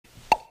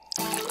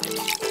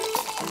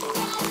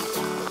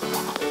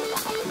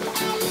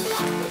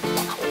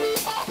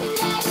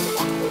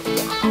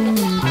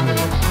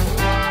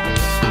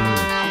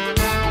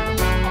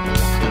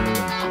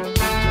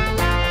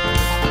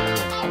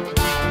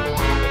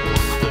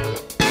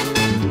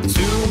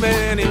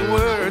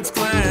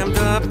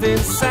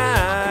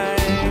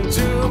Inside,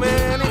 too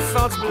many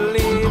thoughts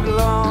believed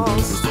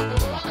lost,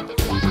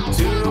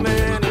 too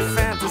many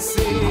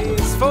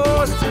fantasies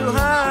forced to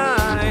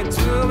hide,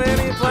 too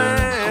many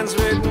plans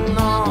written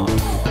off,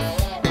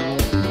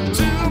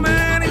 too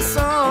many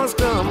songs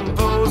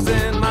composed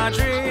in my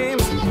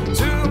dreams,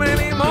 too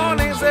many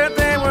mornings that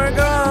they were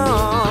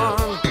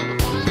gone,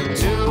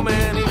 too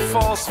many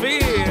false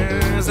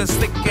fears as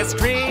thick as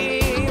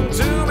cream,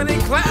 too many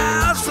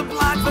clouds to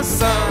block the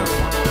sun.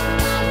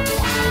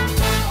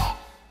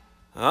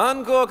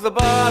 Uncork the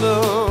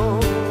bottle.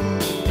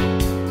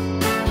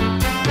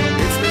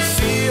 It's been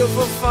sealed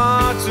for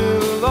far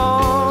too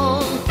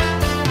long.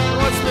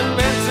 What's been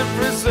meant to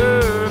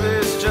preserve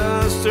is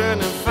just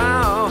turning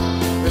foul.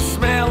 The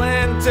smell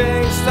and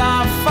taste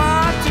are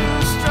far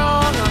too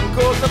strong.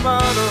 Uncork the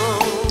bottle.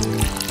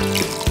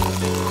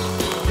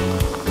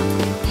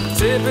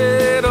 Tip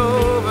it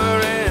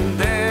over and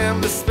damn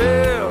the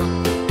spill.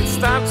 It's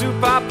time to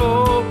pop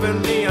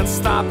open the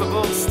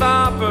unstoppable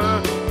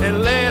stopper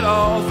and let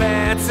all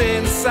that's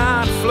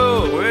inside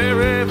flow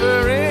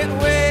wherever it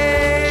will.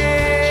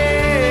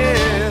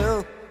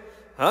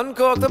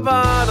 Uncork the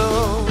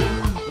bottle.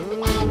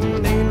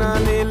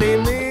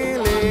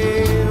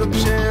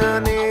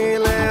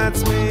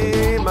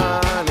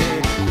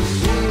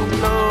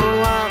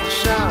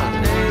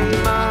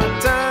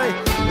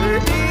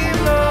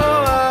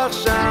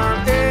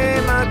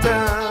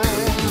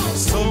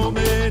 So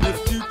many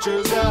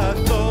futures I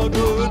thought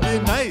would be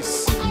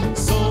nice.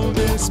 So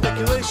many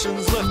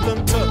speculations left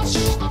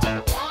untouched.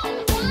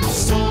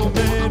 So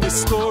many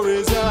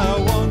stories I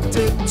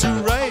wanted to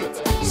write.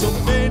 So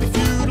many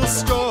futile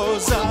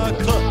straws I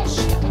clutched.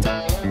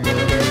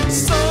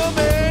 So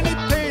many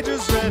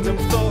pages, random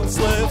thoughts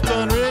left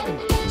unwritten.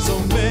 So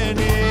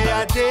many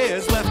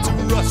ideas left to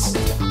rust.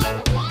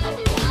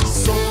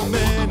 So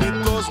many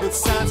doors with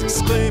signs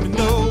exclaiming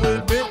no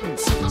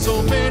admittance.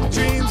 So many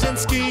dreams and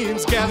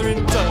schemes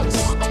gathering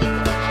dust.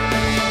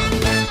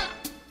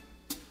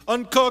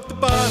 Uncork the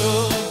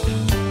bottle.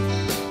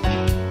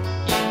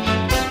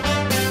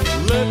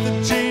 Let the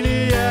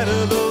genie out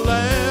of the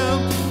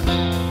lamp.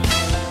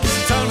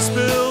 It's time to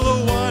spill the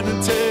wine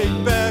and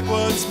take back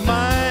what's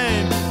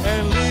mine,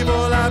 and leave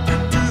all I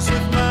produce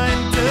with my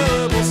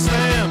indelible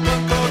stamp.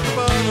 Uncork the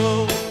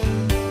bottle.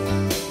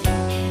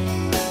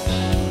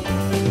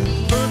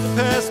 Put the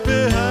past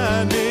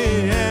behind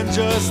me and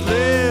just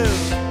live.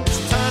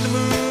 It's time to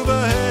move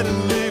ahead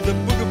and leave the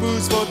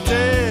boogaboos for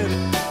dead.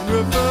 And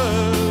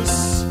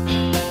reverse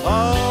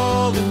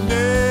all the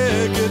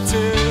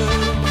negative.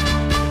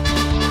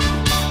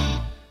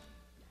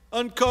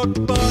 Uncork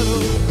the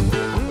bottle.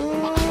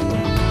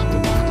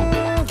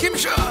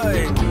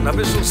 Kimshai, a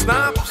bisschen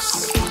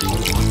snaps.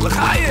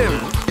 L'chaim.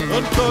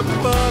 Uncork the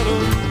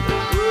bottle.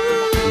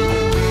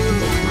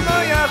 No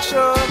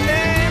yachshov,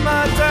 hey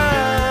my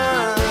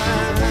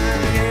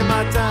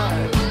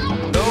time.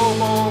 No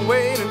more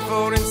waiting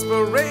for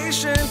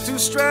inspiration to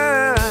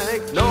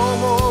strike. No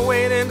more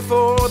waiting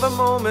for the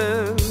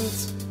moment.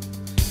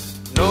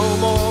 No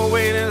more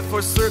waiting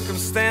for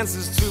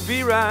circumstances to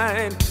be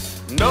right.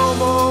 No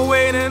more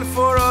waiting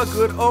for a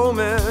good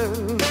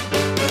omen.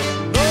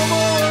 No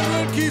more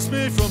what keeps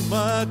me from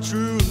my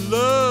true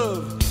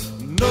love.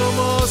 No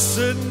more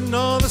sitting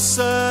on the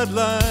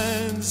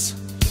sidelines.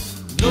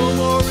 No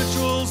more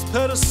rituals,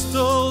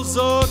 pedestals,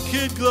 or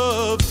kid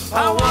gloves.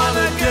 I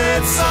wanna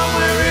get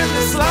somewhere in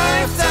this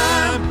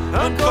lifetime.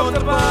 Uncork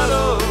the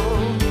bottle.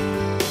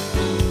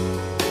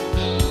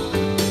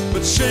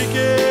 But shake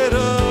it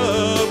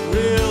up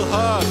real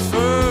hard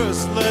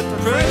first. Let the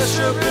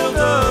pressure build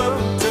up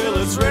till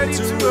it's ready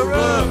to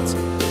erupt.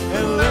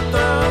 And let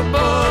the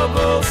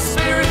bubble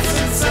spirits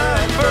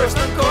inside burst.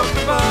 Uncork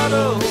the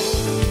bottle.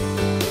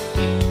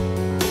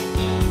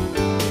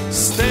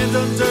 Stand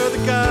under the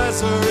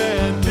geyser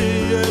and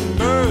be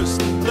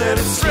immersed. Let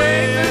it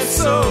strain and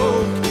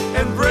soak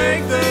and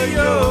break the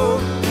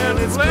yoke. And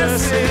its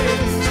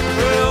blessings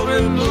will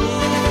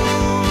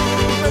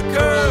remove the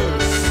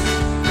curse.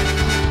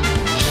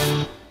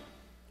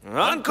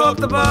 Uncork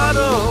the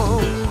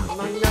bottle.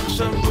 No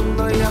yachsham,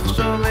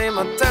 hey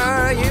my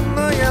time.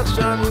 No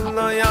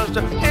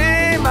yachsham,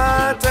 hey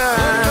my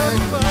time.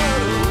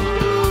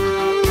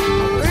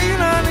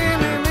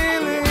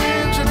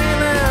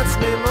 That's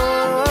me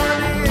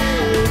money.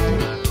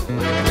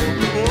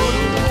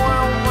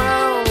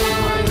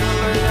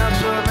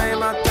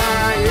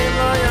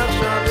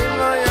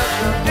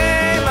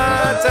 Hey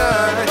my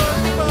time.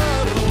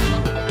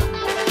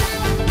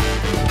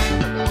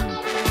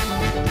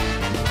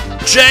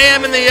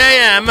 JM in the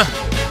AM.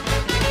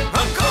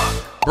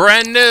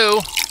 Brand new.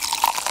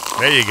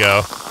 There you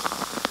go.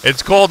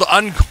 It's called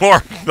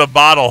Uncork the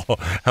Bottle.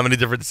 How many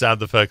different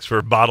sound effects for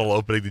a bottle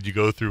opening did you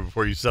go through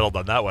before you settled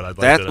on that one? I'd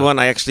like That to know. one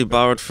I actually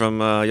borrowed from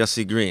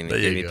Yossi Green. There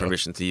He you gave me go.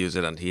 permission to use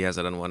it, and he has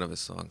it on one of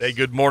his songs. Hey,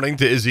 good morning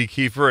to Izzy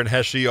Kiefer and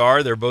Heshi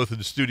R. They're both in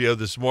the studio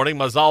this morning.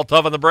 Mazal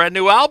Tov on the brand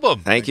new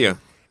album. Thank you.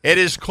 It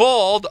is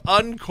called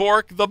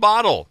Uncork the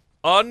Bottle.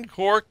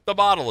 Uncork the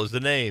Bottle is the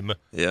name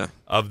Yeah.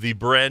 of the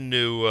brand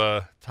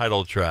new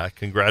title track.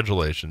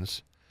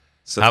 Congratulations.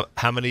 So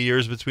How many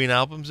years between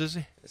albums,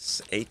 Izzy?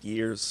 it's 8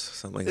 years,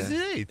 something like Is that.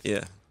 it 8?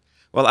 Yeah.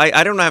 Well,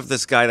 I don't have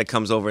this guy that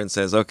comes over and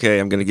says, "Okay,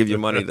 I'm going to give you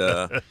money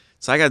to."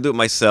 So I got to do it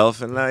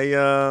myself, and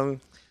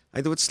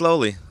I do it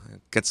slowly.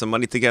 Get some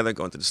money together,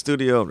 go into the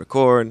studio,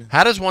 record.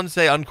 How does one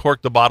say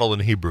uncork the bottle in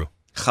Hebrew?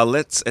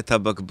 Chaletz et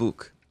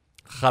habakbuk.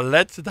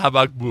 Chaletz et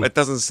habakbuk. That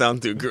doesn't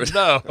sound too good.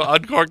 No,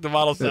 uncork the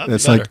bottle sounds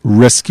That's better. like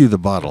rescue the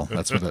bottle.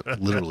 That's what that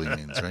literally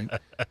means, right?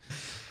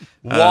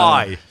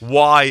 Why?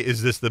 Why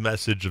is this the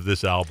message of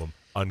this album?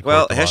 Uncork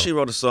Well, the Heshi Bottle?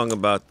 wrote a song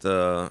about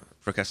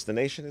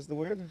procrastination. Is the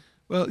word?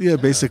 Well, yeah,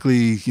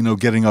 basically,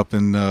 getting up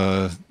and,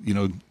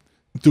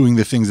 doing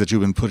the things that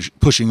you've been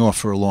pushing off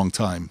for a long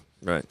time.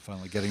 Right.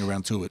 Finally getting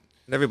around to it.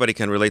 And everybody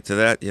can relate to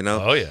that, you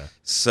know. Oh, yeah.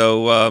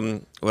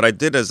 So what I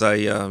did is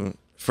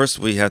first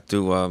we had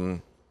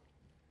to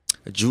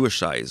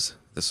Jewishize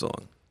the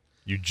song,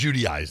 You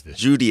Judaized it.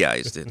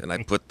 Judaized it, and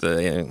I put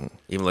the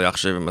Im Lo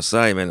Yachshav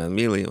Masayim and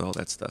Amili, all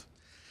that stuff.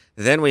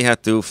 Then we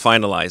had to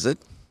finalize it,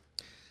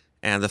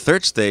 and the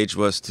third stage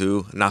was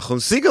to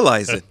Nachum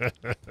Siegelize it,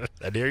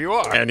 And here you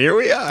are. and here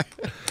we are.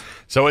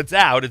 So it's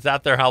out. It's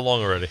out there how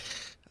long already?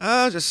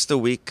 Just a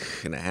week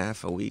and a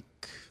half, a week,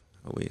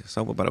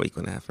 so about a week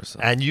and a half or so.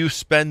 And you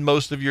spend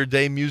most of your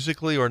day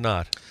musically or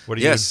not? What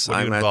are Yes, you, what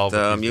are you I'm involved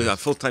at with these a days?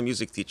 full-time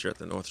music teacher at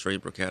the North Shore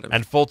Hebrew Academy.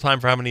 And full-time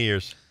for how many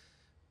years?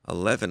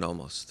 11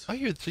 almost. Oh,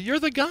 you're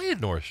the guy at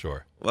North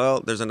Shore. Well,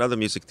 there's another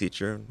music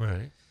teacher,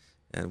 Right.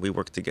 and we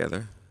work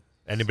together.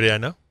 Anybody I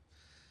know?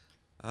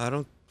 Her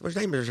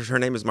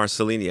name is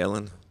Marceline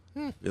Yellen.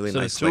 Really So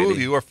nice the two lady. of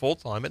you are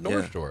full-time at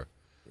North Yeah. Shore.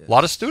 Yeah. A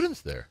lot of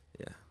students there.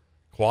 Yeah.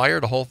 Choir,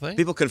 the whole thing?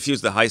 People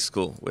confuse the high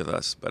school with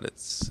us, but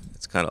it's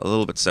kind of a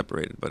little bit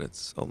separated, but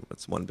it's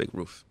one big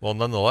roof. Well,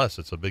 nonetheless,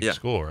 it's a big Yeah.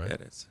 school, right? Yeah,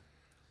 it is.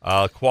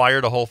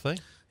 Choir, the whole thing?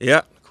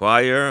 Yeah,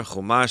 choir,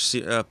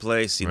 chumash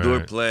play, sidur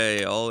Right.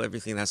 play,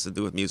 everything that has to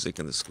do with music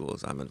in the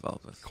schools I'm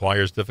involved with.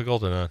 Choir's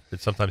difficult or not?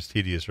 It's sometimes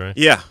tedious, right?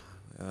 Yeah,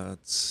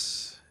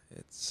 it's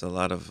a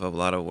lot of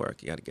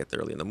work. You got to get there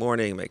early in the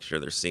morning, make sure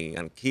they're singing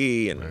on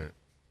key, and Right.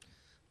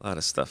 a lot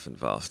of stuff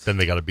involved. Then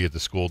they got to be at the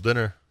school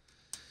dinner.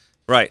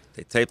 Right,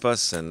 they tape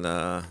us, and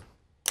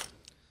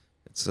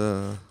it's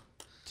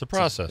It's a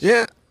process.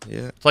 yeah.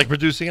 It's like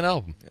producing an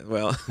album.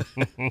 Well,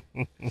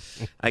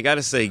 I got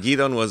to say,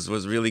 Gidon was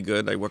really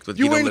good. I worked with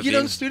You Gidon were in Levine.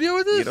 Gidon's studio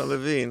with this? Gidon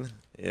Levine,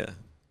 yeah.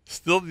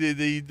 Still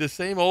the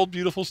same old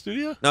beautiful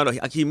studio? No,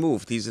 he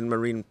moved. He's in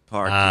Marine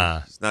Park.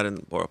 Ah. He's not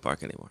in Borough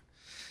Park anymore.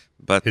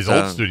 But His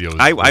old studio was-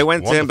 I was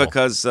went to him wonderful.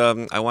 because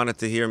I wanted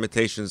to hear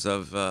imitations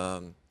of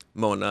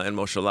Mona and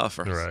Moshe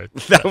Laffer. Right.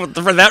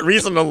 For that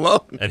reason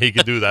alone. And he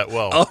could do that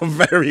well. Oh,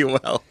 very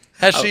well.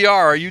 Heshi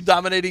R, are you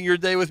dominating your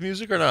day with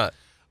music or not?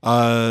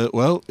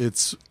 Well,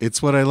 it's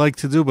what I like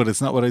to do, but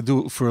it's not what I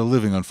do for a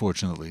living,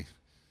 unfortunately.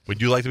 Would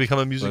you like to become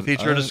a music But,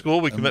 teacher in a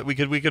school? We could I'll-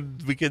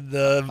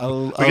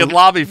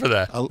 lobby for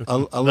that. I'll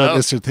let No?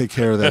 Esther take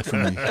care of that for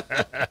me.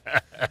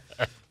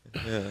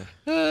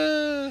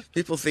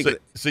 People think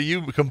So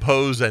you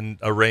compose and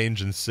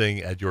arrange and sing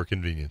at your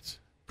convenience.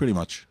 Pretty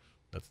much.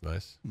 That's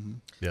nice.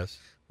 Yes.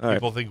 All right.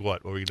 People think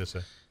what? What were you going to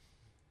say?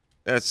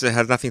 it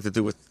has nothing to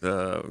do with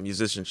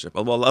musicianship.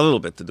 Well, a little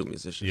bit to do with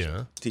musicianship.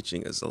 Yeah.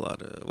 Teaching is a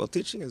lot of... Well,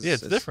 teaching is... Yeah,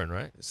 it's different,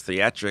 right? It's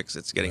theatrics.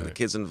 It's getting the Right.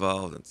 kids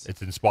involved.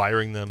 It's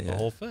inspiring them, the Yeah.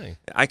 whole thing.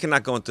 I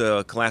cannot go into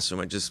a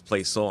classroom and just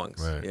play songs.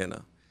 Right. You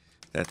know,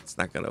 that's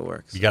not going to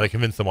work. You got to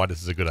convince them why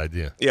this is a good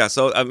idea. Yeah.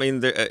 So I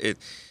mean,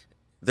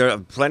 there are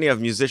plenty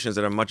of musicians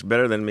that are much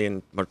better than me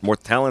and much more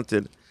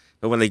talented.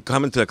 But when they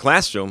come into a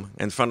classroom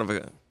in front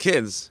of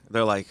kids,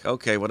 they're like,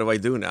 "Okay, what do I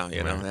do now?"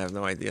 You know, Right. they have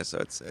no idea. So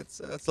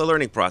it's a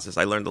learning process.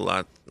 I learned a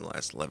lot in the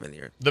last 11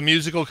 years. The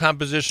musical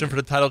composition for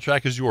the title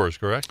track is yours,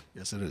 correct?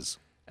 Yes, it is.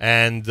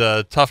 And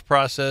tough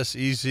process,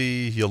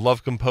 easy. You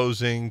love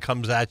composing,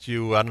 comes at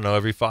you, I don't know,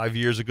 every 5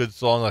 years a good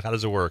song. Like, how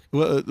does it work?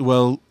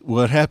 Well,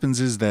 what happens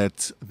is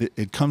that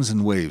it comes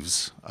in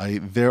waves.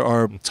 There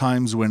are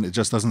times when it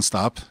just doesn't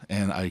stop,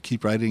 and I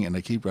keep writing and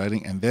I keep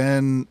writing, and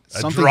then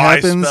something dry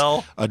happens.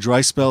 spell? A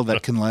dry spell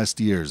that can last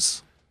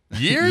years.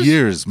 Years?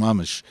 Years,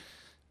 mamish.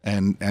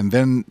 And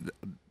then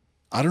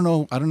I don't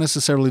know. I don't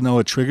necessarily know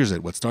what triggers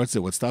it, what starts it,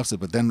 what stops it.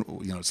 But then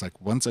it's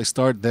like once I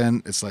start,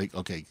 then it's like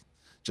okay,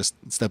 just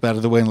step out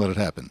of the way and let it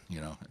happen.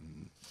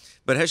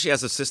 But Heshi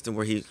has a system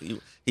where he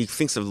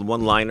thinks of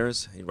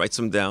one-liners. He writes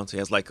them down. So he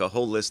has like a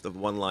whole list of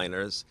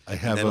one-liners. I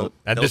have then a-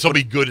 And this will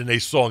be good in a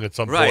song at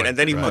some point. right, and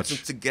then he Right. puts them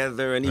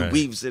together and he Right.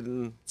 weaves it.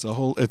 And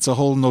It's a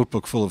whole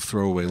notebook full of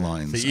throwaway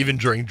lines. So even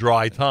during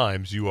dry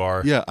times, you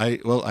are. Yeah,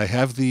 I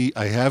have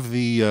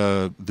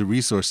the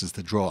resources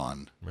to draw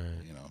on. Right.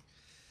 You know.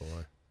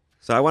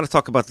 so So I want to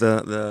talk about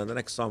the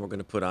next song we're going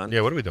to put on.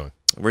 Yeah, what are we doing?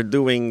 We're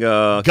doing...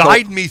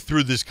 Guide me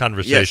through this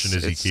conversation,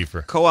 Izzy it's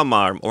Kiefer. Ko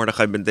Amar,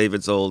 Mordechai Ben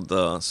David's old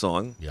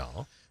song. Yeah.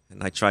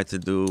 And I tried to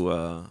do,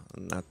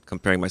 not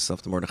comparing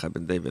myself to Mordechai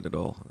Ben David at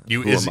all.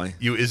 You Who am I?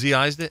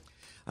 Izzy-ized it?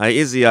 I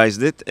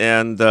Izzy-ized it,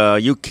 and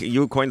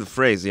you coined the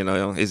phrase,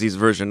 Izzy's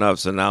version of.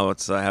 So now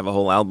I have a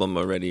whole album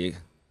already,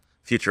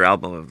 future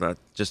album of that,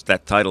 just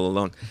that title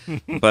alone.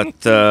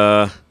 But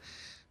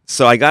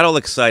so I got all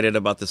excited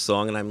about the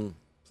song, and I'm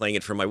playing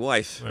it for my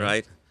wife,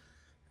 right?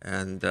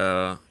 And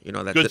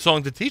that Good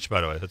song to teach, by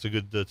the way. That's a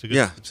good.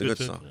 Yeah, it's a good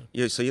song.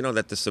 Yeah, so you know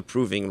that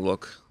disapproving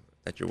look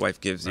that your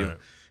wife gives you, Right.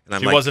 and I'm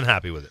She like, wasn't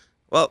happy with it.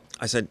 well,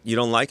 I said, you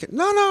don't like it?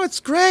 No,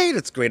 it's great.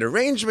 It's great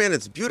arrangement.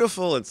 It's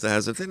beautiful. It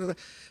has a thing.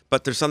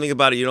 But there's something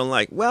about it you don't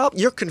like. Well,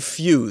 you're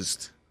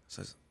confused. I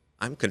says,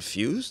 I'm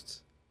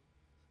confused?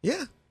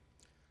 Yeah.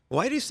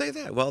 Why do you say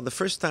that? Well, the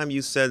first time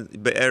you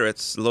said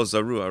Be'eretz Lo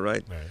Zarua,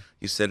 right?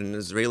 You said it in an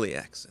Israeli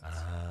accent.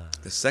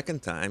 The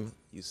second time,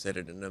 you said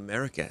it in an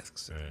American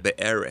accent. Right.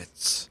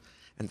 Be'eretz.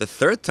 And the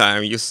third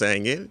time you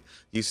sang it,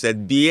 you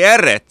said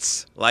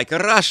Be'eretz, like a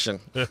Russian.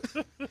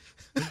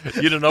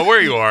 You don't know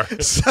where you are.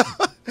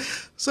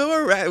 So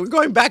we're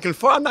going back and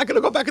forth. I'm not going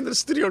to go back into the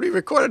studio and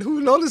re-record it.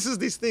 Who notices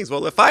these things?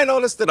 Well, if I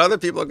noticed it, other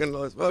people are going to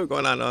notice. What's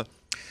going on?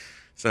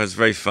 So it's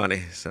very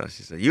funny. So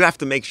she said, you have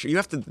to make sure, you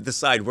have to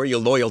decide where your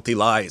loyalty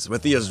lies,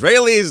 with the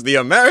Israelis, the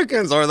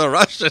Americans, or the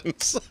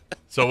Russians.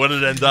 So what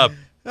did it end up?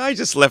 I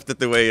just left it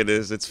the way it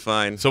is. It's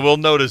fine. So we'll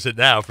notice it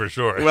now for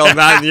sure. Well,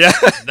 not yet.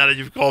 Now that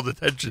you've called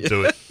attention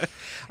to it.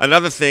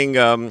 Another thing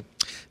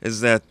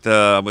is that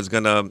I was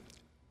going to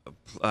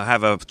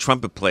have a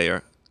trumpet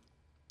player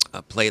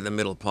play the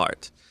middle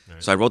part.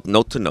 Right. So I wrote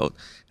note to note.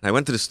 And I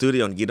went to the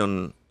studio, and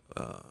Gidon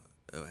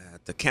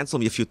had to cancel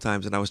me a few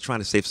times, and I was trying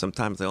to save some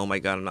time. I said, oh, my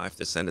God, and I have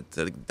to send it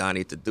to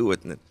Donnie to do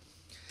it.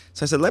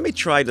 So I said, let me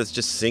try to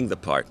just sing the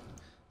part.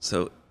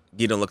 So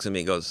Gidon looks at me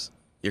and goes,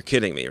 you're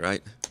kidding me,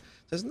 right?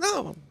 I says,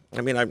 no.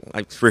 I mean, I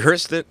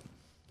rehearsed it.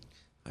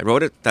 I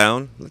wrote it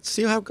down. Let's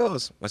see how it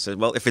goes. I said,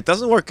 well, if it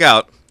doesn't work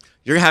out,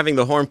 you're having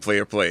the horn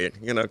player play it,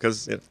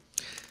 because...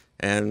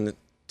 And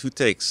 2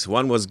 takes.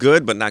 One was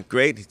good, but not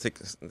great.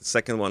 The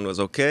second one was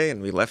okay,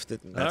 and we left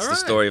it. And that's the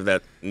story of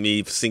that,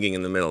 me singing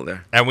in the middle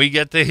there. And we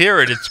get to hear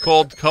it. It's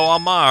called Ko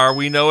Amar.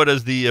 We know it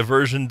as the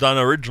version done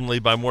originally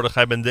by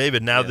Mordechai Ben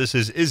David. Now this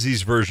is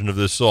Izzy's version of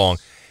this song.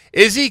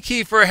 Izzy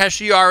Kiefer,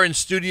 Heshiar in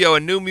studio,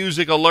 a new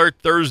music alert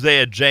Thursday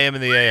at JM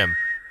in the AM.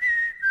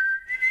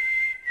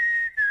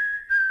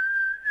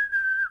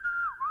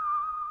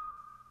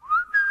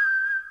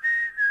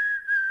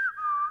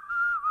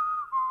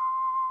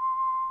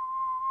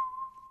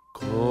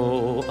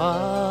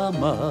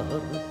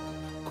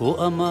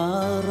 כה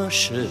אמר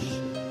השם,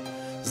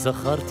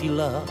 זכרתי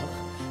לך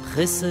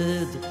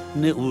חסד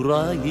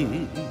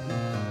נעורייך,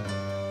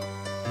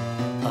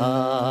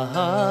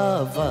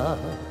 אהבת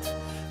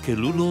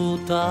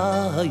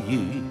כלולותייך,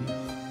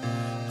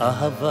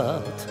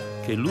 אהבת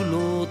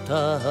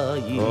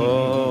כלולותייך.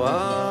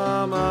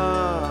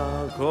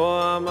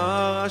 כה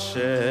אמר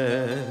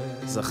השם,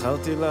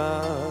 זכרתי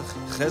לך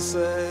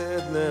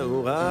חסד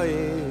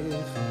נעורייך,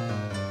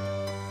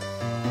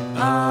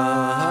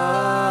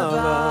 אהבת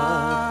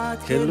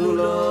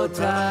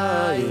כלולותייך,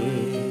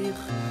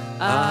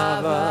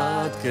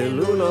 אהבת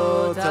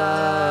כלולותייך.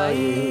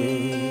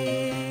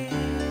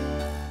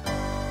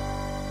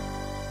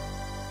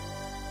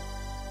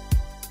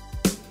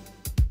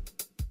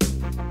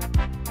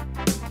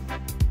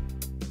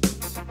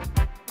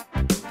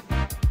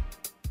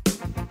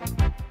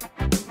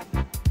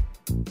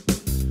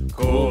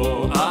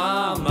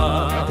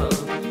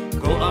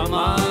 כה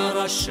אמר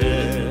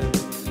השם,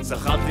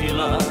 זכרתי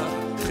לך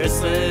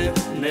חסד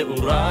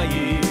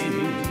נעורייך,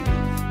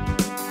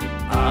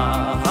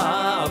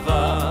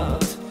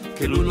 אהבת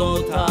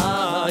כלולותייך,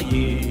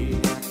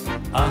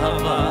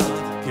 אהבת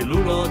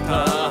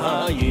כלולותייך.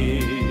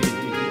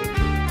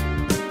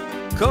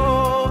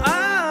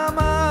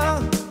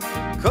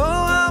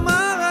 כה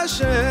אמר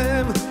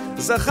השם,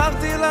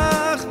 זכרתי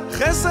לך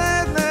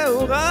חסד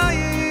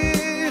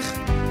נעורייך,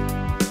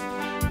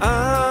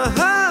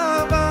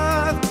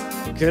 אהבת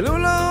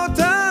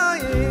כלולותייך,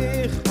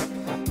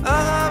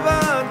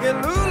 אהבת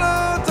כלולותייך.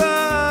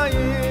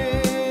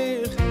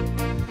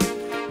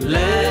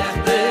 לך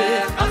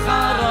דך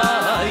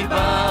אחריי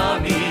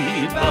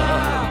במדבר,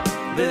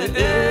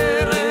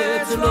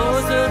 בארץ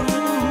לא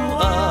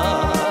זרועה.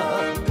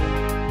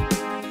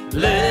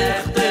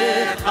 לך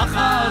דך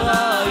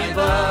אחריי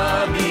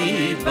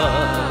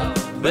במדבר,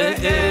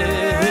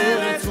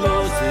 בארץ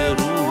לא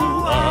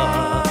זרועה.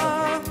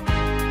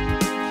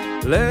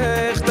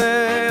 לך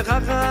דך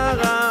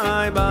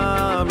אחריי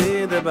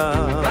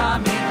במדבר,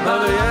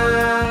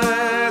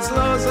 בארץ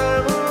לא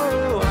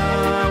זרועה.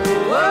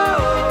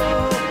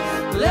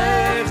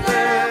 לך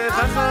דך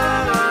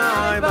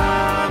אחריי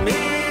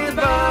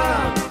במדבר,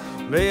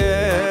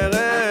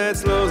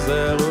 בארץ לא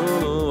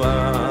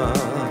זרועה.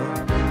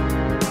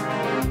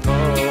 כה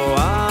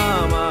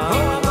אמר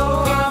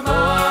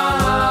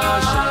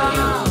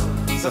השם,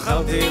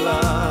 זכרתי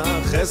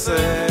לך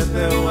חסד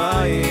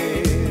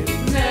נעורייך,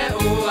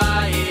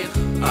 נעורייך,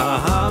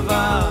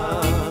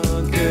 אהבה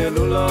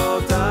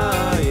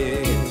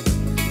כלולותייך,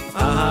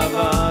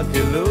 אהבה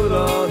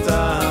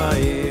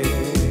כלולותייך.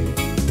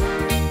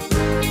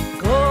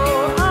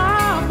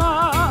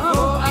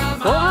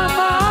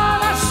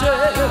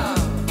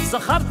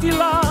 זכרתי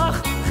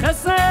לך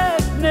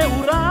חסד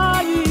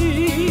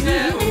נעורייך,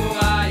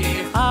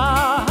 נעורייך,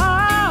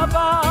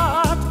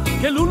 אהבת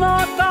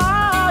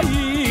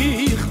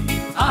כלולותייך,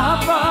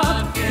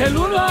 אהבת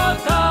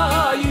כלולותייך.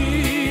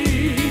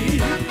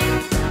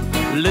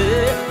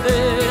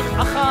 לכתך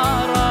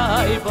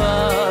אחריי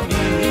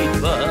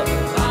במדבר,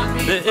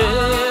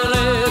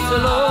 בארץ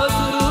לא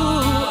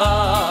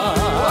זרועה.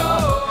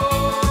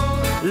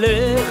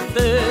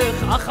 לכתך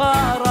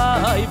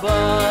אחריי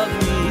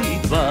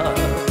במדבר,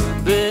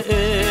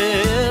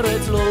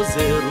 בארץ לא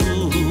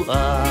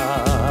זרועה.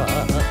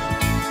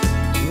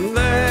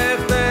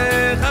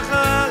 לכתך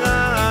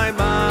אחריי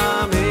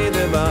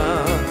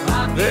במדבר,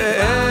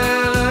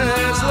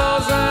 בארץ לא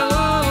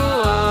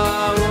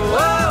זרועה.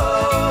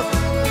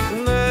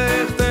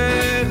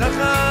 לכתך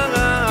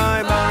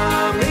אחריי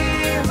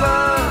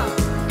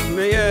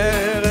במדבר,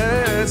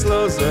 בארץ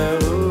לא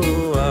זרועה.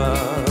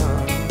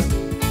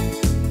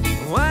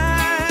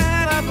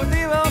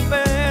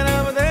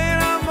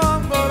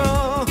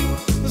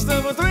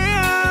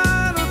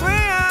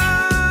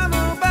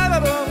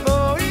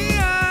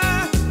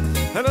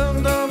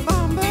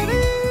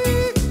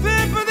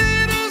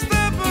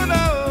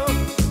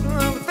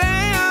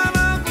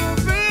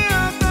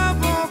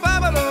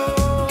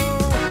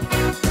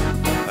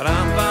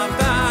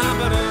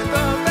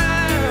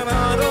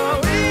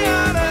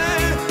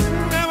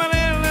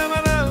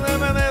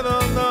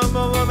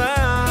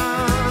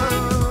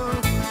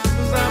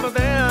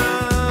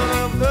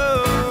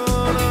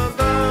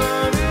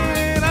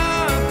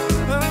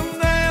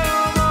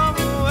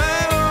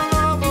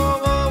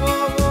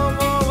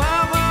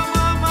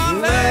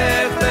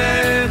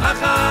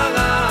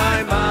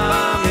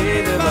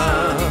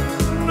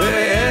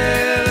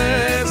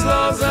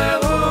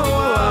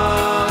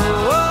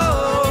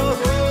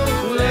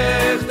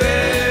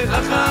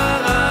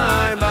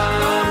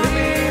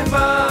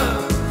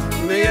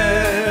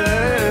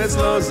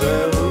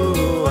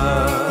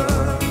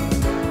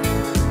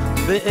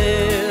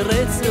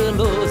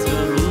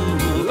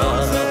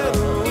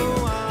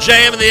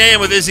 JM in the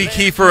AM with Izzy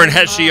Kiefer and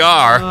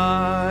Heshiar.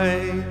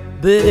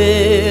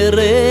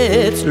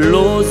 בארץ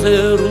לא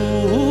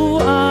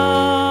זרועה.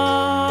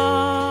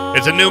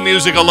 It's a new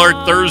music alert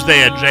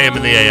Thursday at JM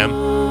in the AM.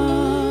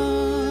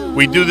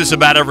 We do this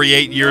about every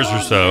 8 years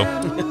or so.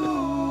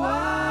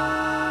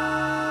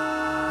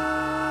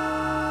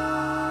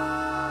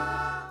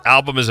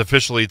 Album is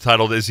officially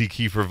titled Izzy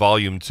Kiefer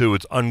Volume 2.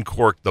 It's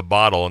Uncork the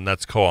Bottle, and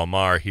that's Ko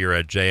Amar here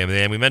at JM in the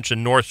AM. We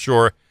mentioned North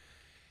Shore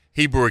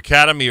Hebrew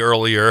Academy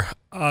earlier.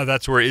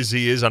 That's where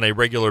Izzy is on a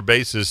regular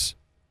basis,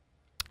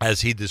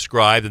 as he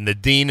described. And the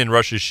dean and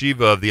Rosh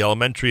Yeshiva of the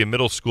elementary and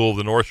middle school of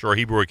the North Shore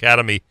Hebrew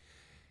Academy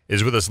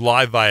is with us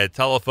live via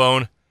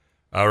telephone.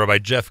 Rabbi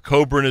Jeff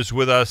Coburn is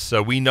with us.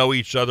 We know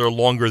each other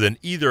longer than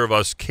either of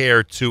us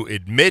care to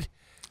admit.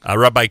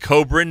 Rabbi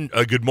Coburn,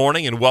 good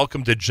morning and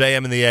welcome to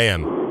JM in the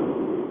AM.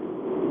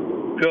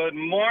 Good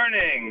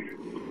morning.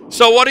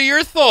 So what are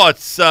your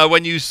thoughts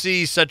when you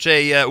see such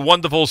a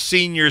wonderful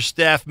senior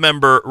staff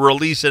member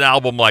release an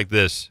album like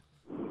this?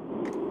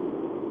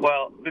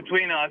 Well,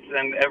 between us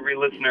and every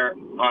listener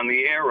on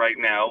the air right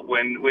now,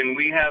 when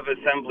we have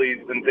assemblies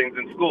and things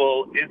in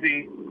school,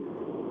 Izzy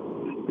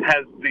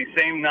has the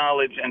same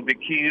knowledge and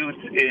bekius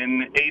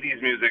in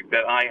 80s music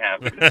that I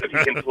have, because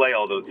he can play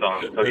all those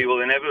songs. So he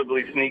will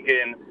inevitably sneak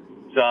in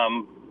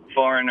some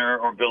Foreigner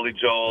or Billy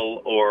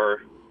Joel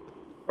or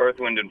Earth,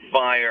 Wind and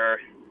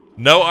Fire.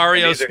 No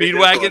REO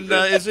Speedwagon,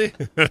 is he?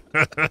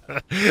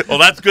 Well,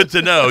 that's good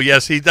to know.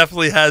 Yes, he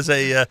definitely has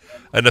an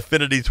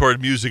affinity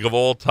toward music of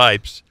all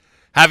types.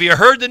 Have you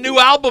heard the new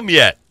album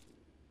yet?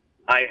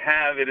 I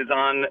have. It is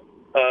on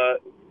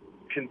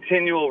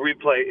continual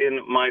replay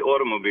in my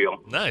automobile.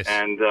 Nice.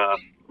 And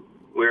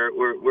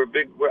we're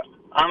big.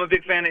 I'm a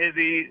big fan of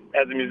Izzy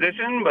as a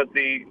musician, but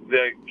the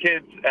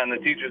kids and the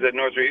teachers at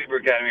North Shore Hebrew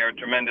Academy are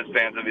tremendous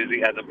fans of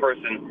Izzy as a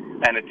person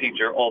and a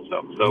teacher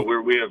also. So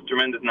we have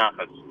tremendous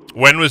nachas.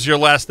 When was your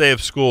last day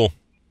of school?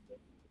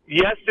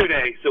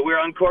 Yesterday, so we're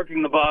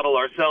uncorking the bottle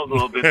ourselves a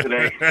little bit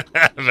today.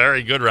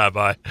 Very good,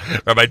 Rabbi.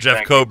 Rabbi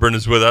Jeff Coburn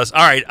is with us.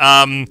 All right.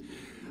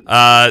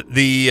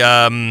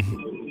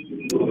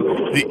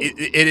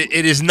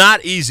 It is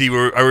not easy. We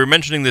were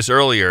mentioning this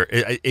earlier.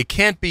 It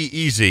can't be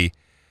easy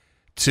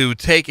to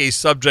take a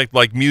subject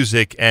like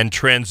music and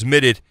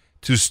transmit it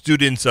to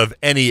students of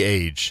any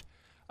age.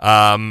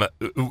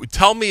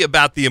 Tell me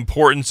about the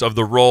importance of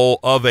the role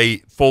of a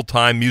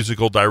full-time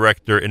musical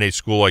director in a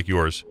school like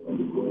yours.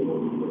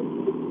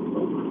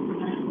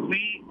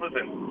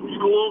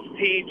 Schools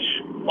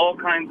teach all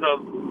kinds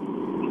of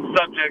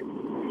subjects,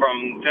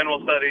 from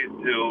general studies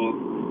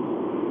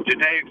to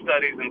Judaic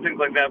studies and things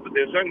like that, but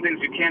there's certain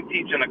things you can't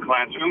teach in a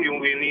classroom.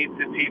 We need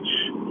to teach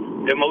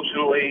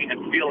emotionally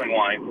and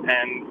feeling-wise.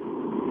 And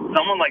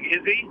someone like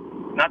Izzy,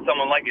 not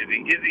someone like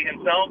Izzy, Izzy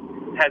himself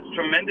has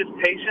tremendous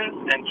patience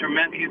and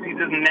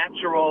he's a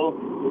natural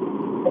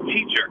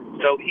teacher.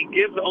 So he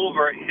gives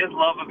over his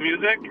love of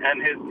music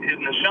and his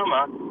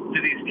neshama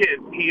to these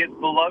kids. He is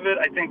beloved,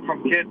 I think,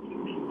 from kids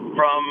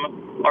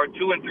from our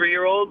 2- and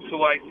 3-year-olds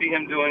who I see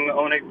him doing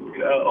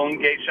own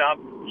gay shop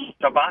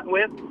Shabbat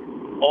with,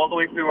 all the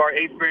way through our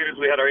 8th graders.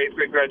 We had our 8th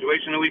grade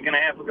graduation a week and a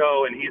half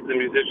ago, and he's the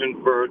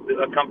musician for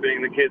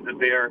accompanying the kids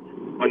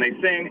when they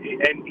sing,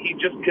 and he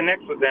just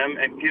connects with them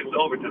and gives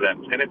over to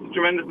them. And it's a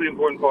tremendously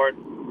important part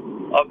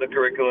of the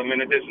curriculum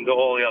in addition to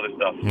all the other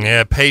stuff.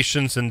 Yeah,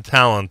 patience and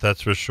talent,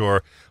 that's for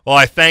sure. Well,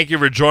 I thank you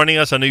for joining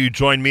us. I know you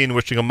joined me in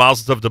wishing a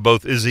mazel tov to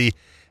both Izzy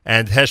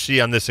and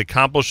Heshi on this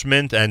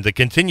accomplishment, and to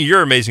continue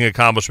your amazing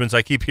accomplishments.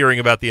 I keep hearing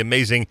about the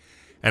amazing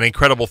and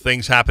incredible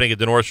things happening at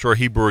the North Shore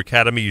Hebrew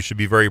Academy. You should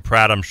be very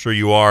proud, I'm sure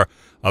you are,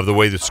 of the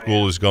way the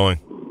school is going.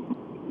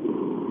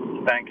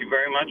 Thank you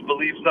very much.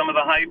 Believe some of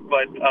the hype,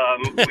 but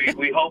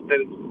we hope that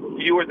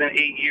it's fewer than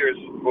 8 years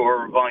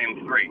for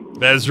Volume 3.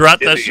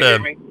 Bezrat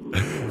Hashem.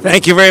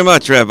 Thank you very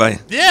much, Rabbi.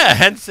 Yeah,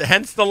 hence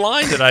the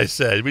line that I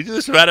said. We do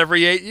this about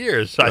every 8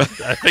 years. So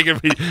I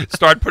figured we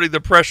start putting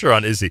the pressure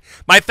on Izzy.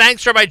 My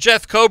thanks are by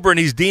Jeff Coburn.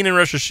 He's Dean and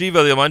Rosh Hashiva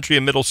of the Elementary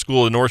and Middle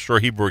School at North Shore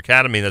Hebrew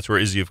Academy. And that's where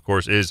Izzy, of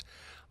course, is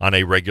on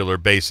a regular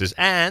basis.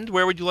 And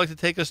where would you like to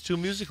take us to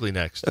musically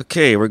next?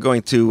 Okay, we're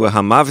going to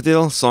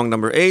Hamavdil, song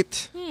number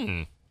 8.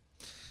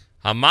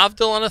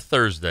 Hamavdil on a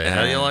Thursday.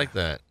 How do you like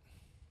that?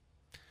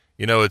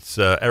 You know, it's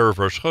Erev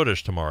Rosh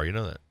Chodesh tomorrow. You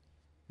know that?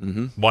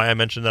 Mm-hmm. Why I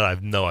mentioned that, I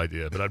have no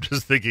idea. But I'm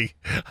just thinking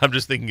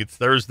it's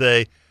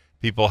Thursday.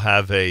 People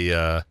have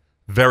a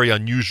very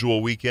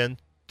unusual weekend,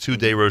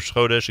 2-day Rosh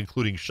Chodesh,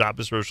 including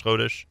Shabbos Rosh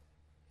Chodesh.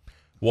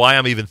 Why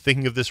I'm even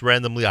thinking of this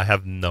randomly, I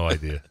have no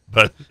idea.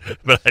 but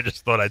I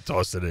just thought I'd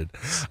toss it in.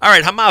 All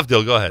right,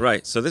 Hamavdil, go ahead.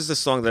 Right. So this is a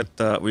song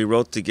that we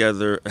wrote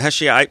together.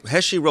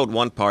 Heshi wrote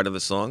one part of the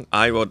song.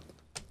 I wrote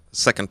the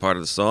second part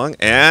of the song,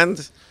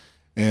 and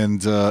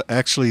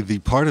actually, the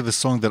part of the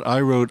song that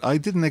I wrote, I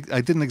didn't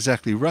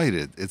exactly write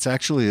it. It's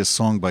actually a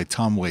song by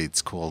Tom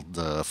Waits called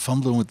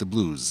 "Fumbling with the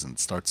Blues," and it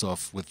starts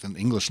off with an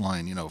English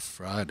line. You know,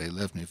 Friday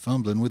left me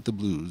fumbling with the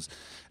blues,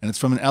 and it's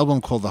from an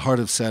album called "The Heart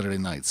of Saturday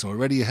Night." So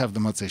already you have the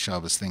Motzei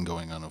Shabbos thing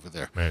going on over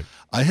there. Right.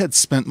 I had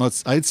spent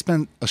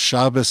a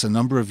Shabbos a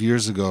number of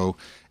years ago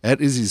at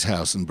Izzy's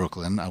house in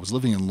Brooklyn. I was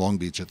living in Long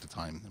Beach at the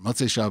time.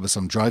 Motzei Shabbos,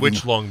 I'm driving.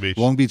 Which Long Beach?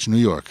 Long Beach, New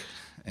York.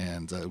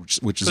 And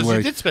which is where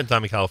you did spend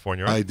time in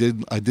California, right?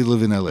 I did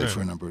live in LA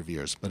for a number of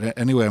years. But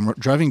anyway, I'm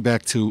driving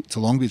back to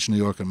Long Beach, New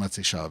York on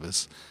Motzei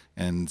Shabbos,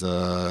 and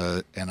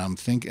I'm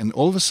thinking, and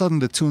all of a sudden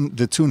the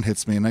tune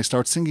hits me, and I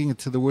start singing it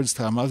to the words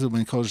to Hamavdil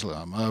ben Kodesh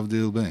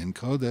Hamavdil ben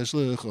Kodesh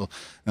Lecho,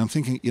 and I'm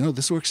thinking,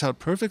 this works out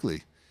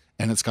perfectly,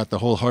 and it's got the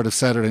whole Heart of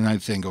Saturday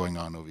Night thing going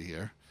on over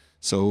here.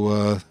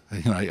 So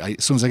I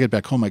as soon as I get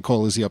back home, I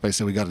call Izzy up. I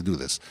say we got to do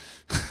this.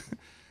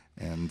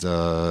 And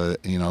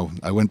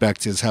I went back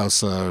to his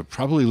house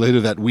probably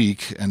later that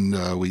week, and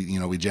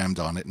we jammed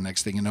on it. And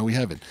next thing you know, we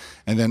have it.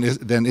 And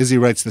then Izzy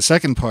writes the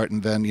second part,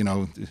 and then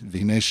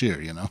V'hinei Shir.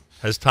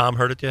 Has Tom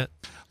heard it yet?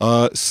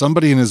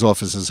 Somebody in his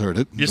office has heard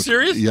it. You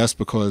serious? Yes,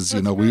 because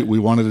we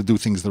wanted to do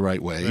things the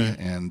right way,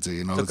 and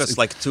took us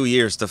like 2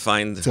 years to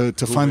find who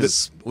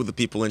the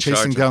people in charge.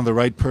 Chasing down the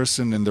right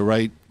person in the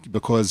right,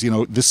 because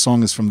this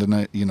song is from the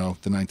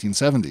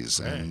 1970s,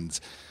 and.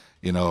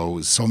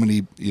 So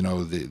many,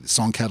 the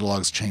song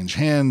catalogs change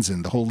hands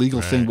and the whole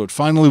legal thing, but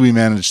finally we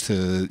managed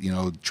to,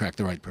 track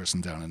the right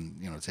person down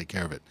and, take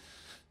care of it.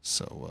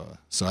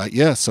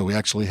 So we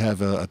actually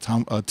have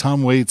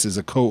Tom Waits is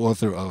a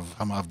co-author of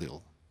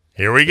Hamavdil.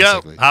 Here we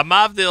go.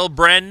 Hamavdil,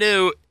 brand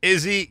new,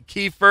 Izzy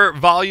Kiefer,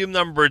 volume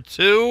number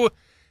 2.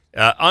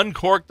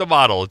 Uncork the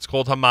bottle. It's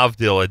called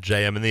Hamavdil at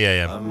JM in the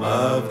AM.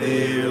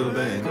 Hamavdil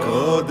ben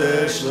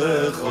Kodesh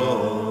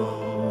Lecho.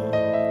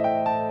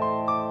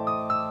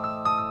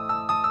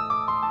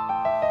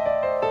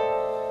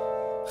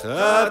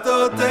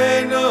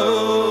 חטאותינו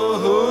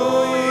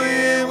הוא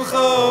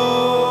ימחור,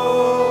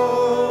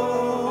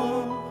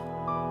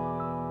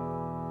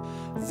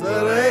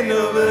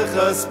 זרענו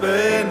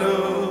וכספנו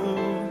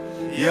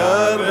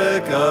ירבה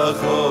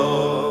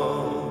כחור,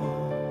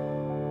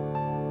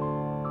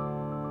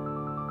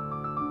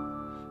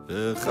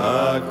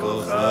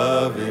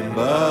 וככוכבים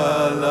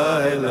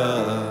בלילה,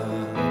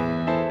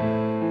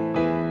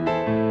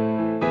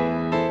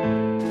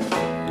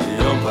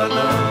 יום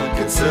פנה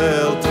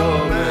כצל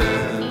תומר,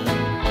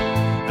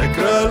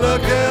 אקרא לו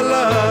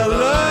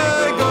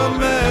כלילה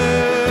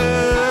גומר,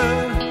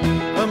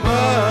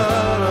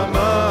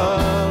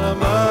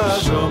 אמר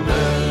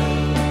שומר,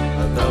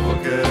 אתה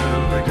בוקר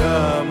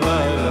וגם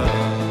לילה,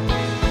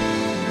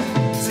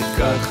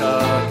 צדקתך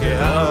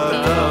כהר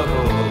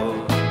תבוא,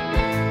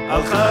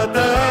 על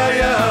חטאי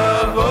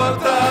אבות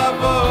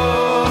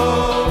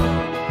תבוא,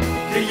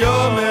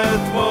 כיום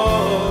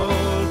אתמול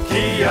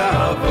כי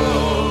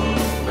יעבור,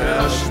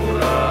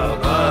 והשמורה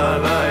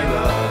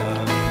בלילה.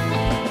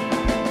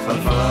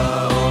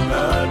 חלפה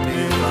עונת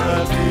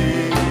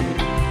נבחרתי,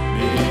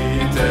 מי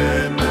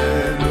ייתן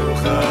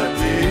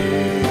מנוחתי,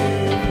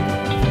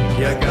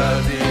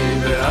 הגעתי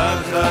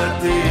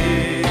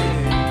והלכתי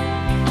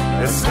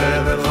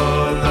אשחה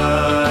בכל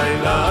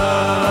לילה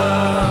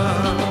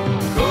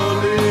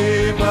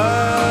קולי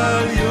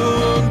בל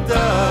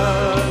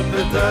יונתן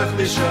פתח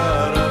לי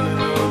שער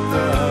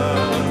הנוטה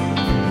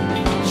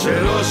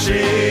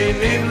שראשי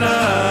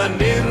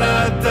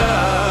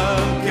נמלטה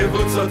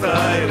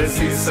קבוצותיי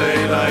רסיסי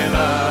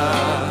לילה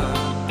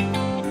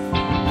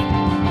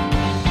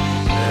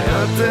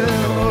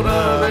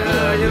התאורה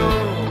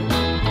והיום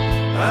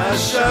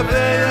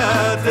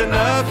השווה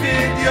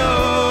תנפיד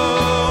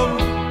יום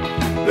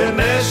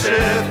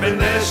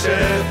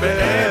בנשף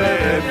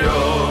בערב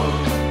יום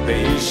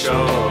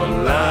באישון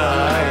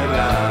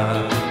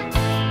לילה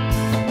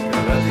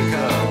קראתי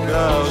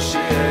קרקע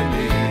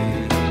שלי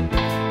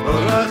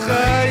אורח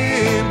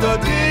חיים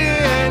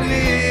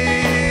תודיעני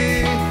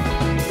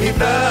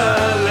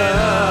איתה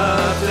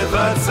לאט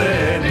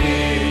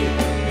לבצני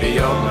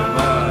ביום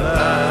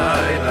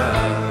הלילה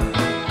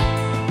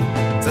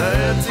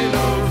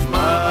תצילוף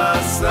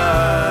מעשיי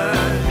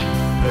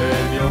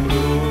הם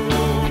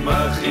יאמרו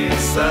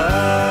מכיסי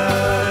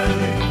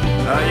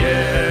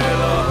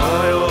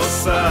אלוהי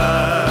עושי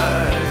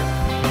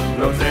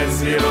נותן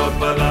סגירות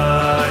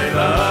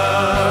בלילה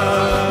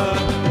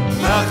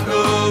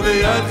אנחנו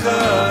בידך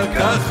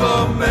כך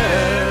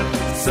אומר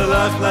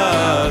סלח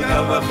לה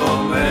גם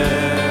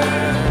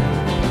החומר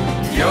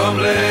יום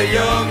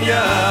ליום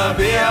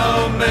יביע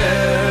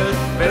אומר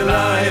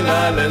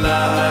בלילה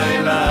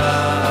ללילה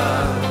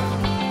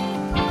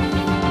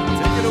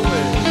Take it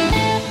away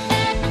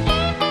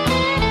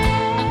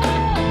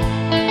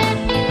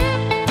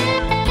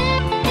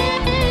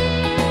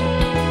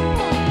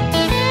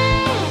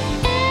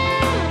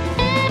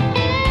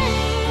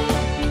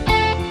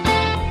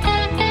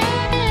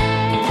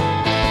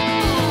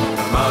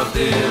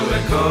אמרתי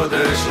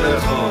לקודש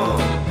לכו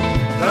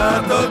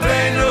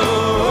תתותינו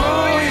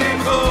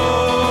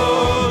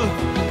ימחול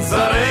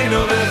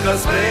זרענו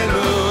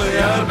וחסדנו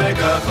ירבה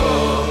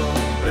כחול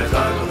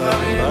וחג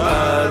חמים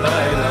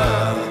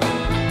בלילה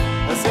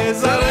אז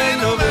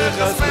זרענו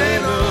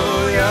וחסדנו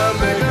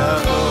ירבה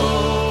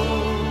כחול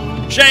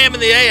JM in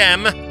the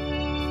AM.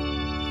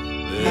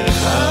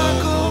 וחג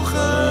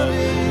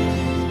כוכבים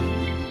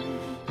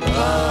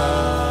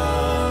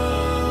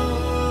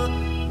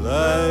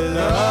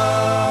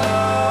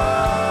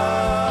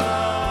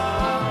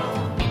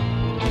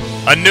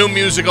A new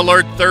Music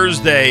Alert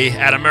Thursday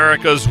at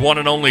America's one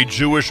and only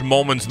Jewish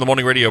Moments in the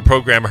Morning radio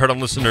program. Heard on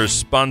listeners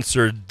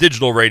sponsored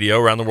digital radio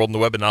around the world on the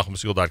web at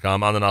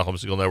NachumSegal.com, on the Nachum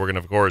Segal Network, and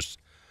of course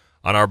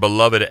on our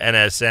beloved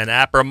NSN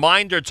app.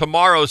 Reminder,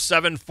 tomorrow,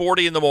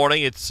 7:40 in the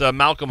morning, it's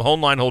Malcolm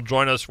Hoenlein who'll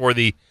join us for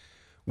the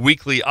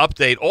weekly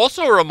update.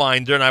 Also a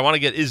reminder, and I want to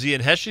get Izzy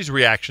and Heshi's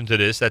reaction to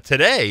this, that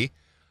today,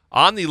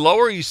 on the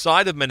Lower East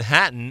Side of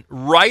Manhattan,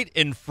 right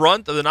in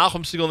front of the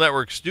Nachum Segal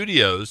Network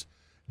studios,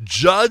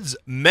 Judd's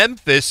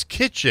Memphis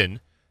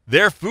Kitchen,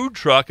 their food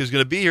truck is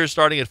going to be here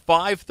starting at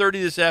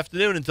 5:30 this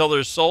afternoon until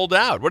they're sold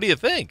out. What do you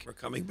think? We're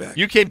coming back.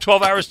 You came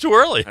 12 hours too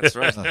early. That's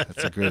right. Oh,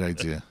 that's a great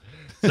idea.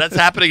 That's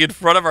happening in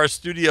front of our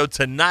studio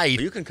tonight.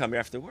 You can come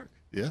after work.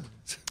 Yeah.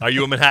 Are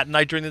you a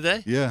Manhattanite during the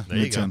day? Yeah, There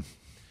you me go. too.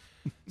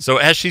 So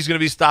Heshi's going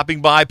to be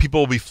stopping by. People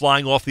will be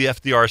flying off the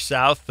FDR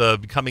South,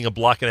 becoming a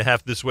block and a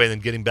half this way and then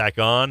getting back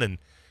on. And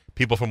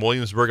people from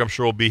Williamsburg, I'm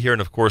sure, will be here.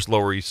 And, of course,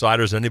 Lower East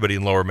Siders, anybody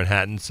in Lower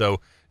Manhattan. So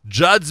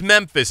Judd's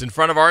Memphis in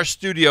front of our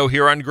studio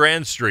here on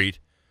Grand Street.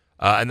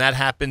 And that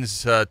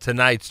happens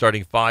tonight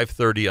starting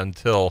 5:30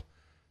 until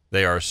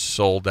they are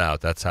sold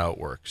out. That's how it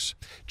works.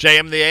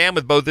 JM the AM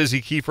with both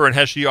Izzy Kiefer and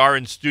Heshi are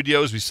in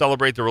studios. We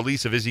celebrate the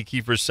release of Izzy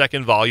Kiefer's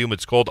second volume.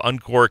 It's called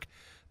Uncork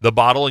the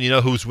Bottle. And you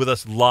know who's with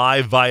us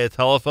live via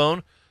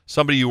telephone?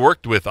 Somebody you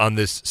worked with on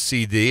this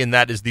CD, and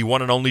that is the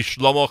one and only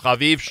Shlomo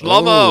Chaviv.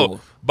 Shlomo,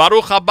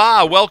 Baruch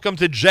haba. Welcome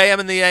to JM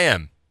in the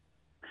AM.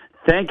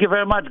 Thank you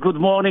very much. Good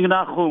morning,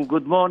 Nachum.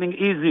 Good morning,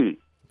 Izzy.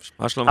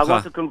 I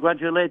want to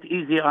congratulate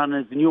Izzy on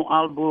his new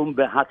album,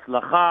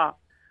 Behatzlacha.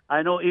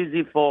 I know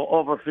Izzy for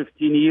over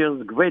 15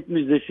 years. Great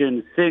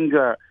musician,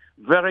 singer,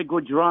 very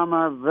good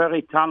drummer,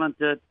 very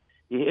talented.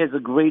 He is a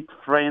great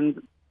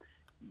friend.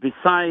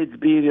 Besides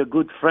being a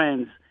good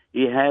friend,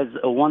 he has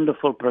a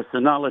wonderful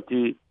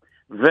personality,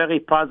 very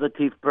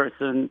positive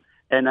person,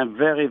 and a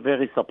very,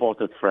 very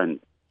supported friend.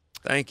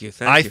 Thank you.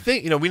 I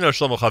think we know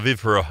Shlomo Chaviv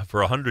for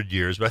 100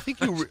 years, but I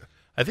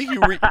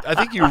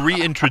think you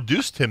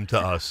reintroduced him to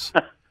us.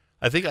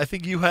 I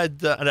think you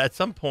had at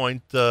some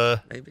point.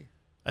 Maybe.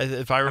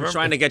 If I remember, I'm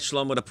trying to get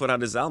Shlomo to put out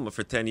his album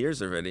for 10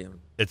 years already.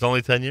 It's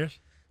only 10 years?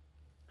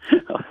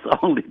 It's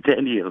only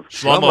 10 years.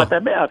 Shlomo. But I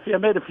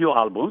made a few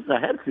albums. I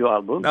had a few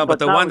albums. No, but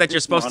the now one that this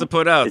you're supposed one to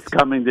put out. It's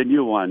coming, the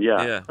new one,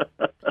 yeah.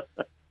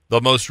 The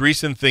most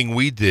recent thing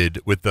we did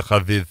with the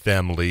Chaviv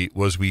family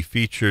was we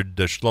featured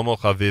Shlomo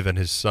Chaviv and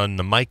his son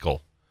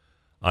Michael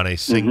on a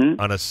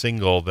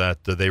single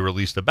that they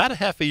released about a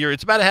half a year.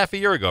 It's about a half a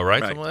year ago,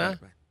 right? Something like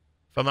that?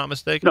 If I'm not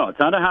mistaken. No, it's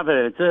not a half.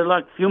 It's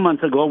like a few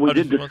months ago we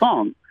did the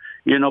song,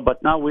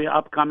 but now we're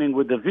upcoming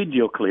with the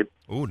video clip.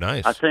 Ooh,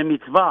 nice. Aseh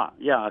Mitzvah.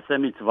 Yeah, Aseh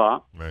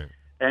Mitzvah. Right.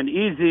 And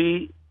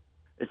Izzy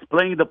is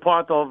playing the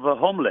part of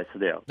homeless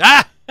there.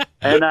 Ah!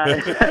 And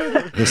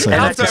Listen,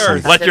 and I Down to cannot-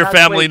 earth. I Let your cannot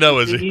family wait know,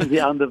 to see Izzy. Easy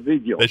on the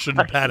video. They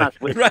shouldn't I cannot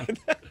panic. wait. Right.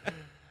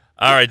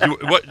 All right.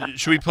 What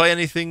should we play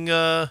anything?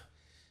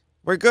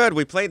 We're good.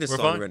 We played this We're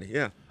song fine? already.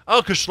 Yeah.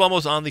 Oh, because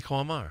Shlomo's on the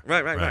Kohamar.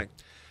 Right.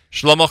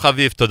 Shlomo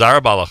Chaviv, Toda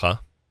Rabba Lacha.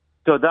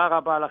 תודה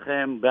רבה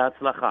לכם,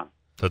 בהצלחה.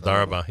 Toda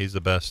Rabba. He's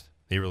the best.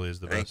 He really is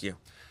the best. Thank you.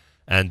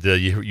 And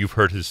you've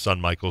heard his son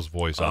Michael's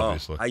voice,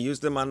 obviously. I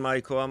used him on my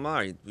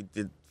Koamar. We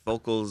did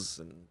vocals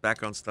and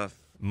background stuff.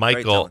 Very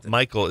Michael talented.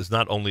 Michael is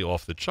not only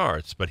off the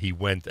charts, but he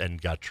went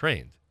and got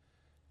trained.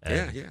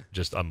 And Yeah.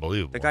 Just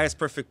unbelievable. The guy has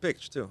perfect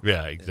pitch too.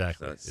 Yeah,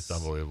 exactly. so It's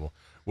unbelievable.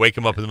 Wake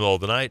him up in the middle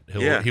of the night.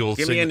 He will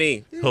Give sing. me a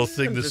knee. He'll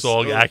sing the Just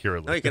song slowly.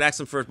 accurately. No, you can ask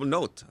him for a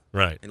note.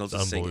 Right. And he'll It's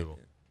just sing it. unbelievable.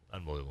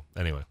 Unbelievable.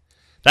 Anyway,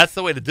 that's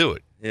the way to do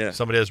it. Yeah. If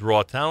somebody has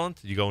raw talent,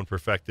 you go and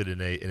perfect it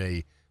in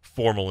a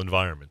formal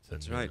environment.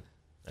 That's right.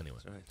 Anyway,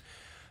 That's right.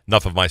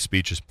 enough of my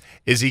speeches.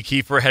 Izzy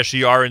Kiefer,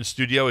 Heshiar in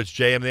studio. It's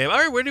JM the AM. All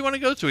right, where do you want to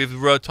go to?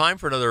 We have time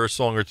for another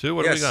song or two.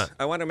 What do we got?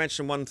 I want to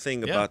mention one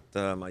thing Yeah.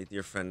 about my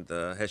dear friend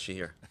Heshi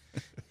here.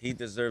 He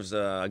deserves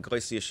a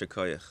Goisi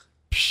Shekoyach.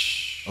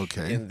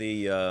 Okay. In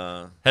the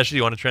Heshi,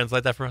 you want to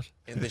translate that for us?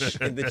 in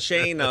the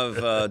chain of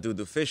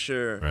Dudu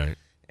Fisher Right.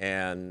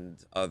 and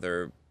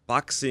other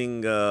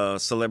boxing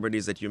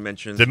celebrities that you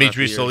mentioned.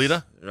 Dimitri throughout the years.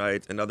 Salita?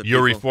 Right, and other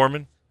Yuri people.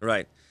 Foreman?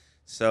 Right.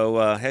 So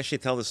Heshi,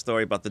 tell the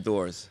story about the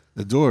Doors.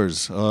 The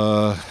Doors.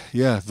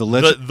 Yeah,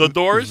 The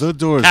Doors? The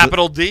Doors.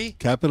 Capital D?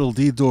 Capital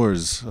D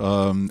Doors.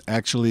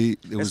 Actually,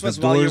 it was This was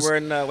the while Doors. you were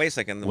in. Wait a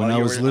second. When while I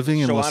you was were living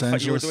in Shoah Los Fund-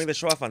 Angeles, you were doing the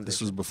Shoah Foundation. This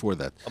was before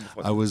that. Oh,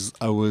 before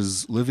I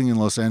was living in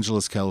Los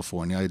Angeles,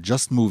 California. I had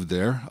just moved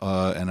there,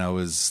 and I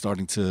was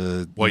starting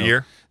to. What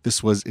year?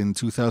 This was in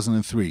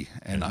 2003,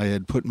 and I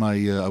had put my.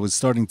 I was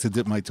starting to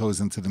dip my toes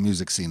into the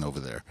music scene over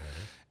there.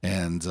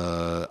 And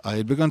I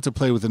had begun to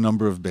play with a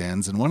number of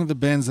bands. And one of the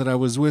bands that I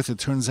was with, it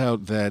turns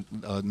out that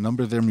a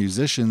number of their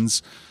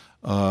musicians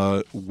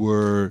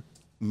were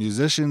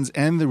musicians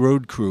and the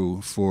road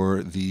crew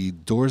for the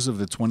Doors of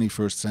the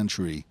 21st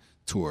Century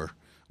tour,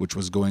 which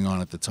was going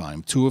on at the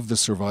time. Two of the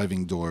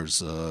surviving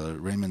Doors,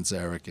 Raymond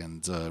Zarek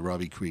and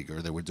Robbie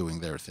Krieger, they were doing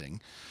their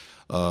thing.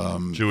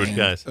 Jewish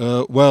guys.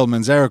 Well,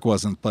 Manzarek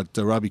wasn't, but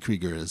Robbie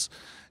Krieger is.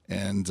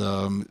 And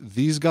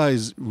these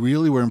guys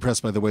really were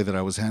impressed by the way that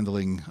I was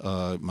handling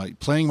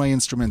playing my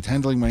instrument,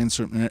 handling my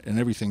instrument, and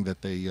everything.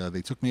 That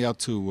they took me out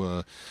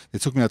to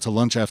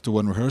lunch after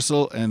one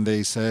rehearsal, and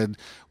they said,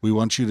 "We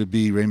want you to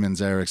be Raymond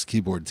Zarek's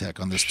keyboard tech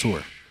on this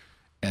tour."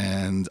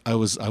 And I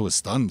was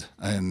stunned,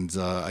 and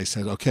I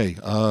said, "Okay,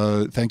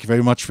 thank you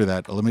very much for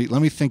that. Let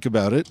me think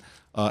about it,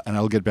 and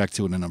I'll get back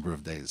to it in a number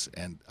of days."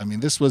 And I mean,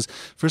 this was,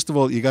 first of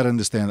all, you got to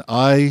understand,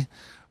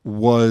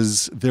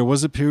 there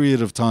was a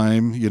period of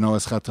time,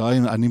 as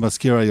Chatay, Ani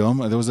Maskir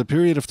Hayom, there was a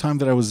period of time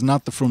that I was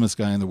not the frummest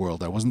guy in the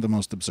world. I wasn't the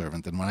most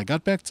observant. And when I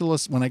got to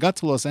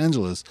Los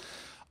Angeles,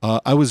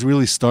 I was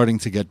really starting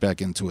to get back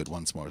into it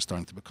once more,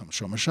 starting to become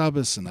Shomer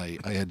Shabbos, and I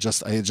had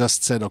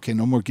just said, okay,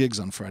 no more gigs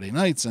on Friday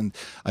nights, and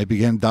I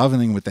began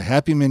davening with the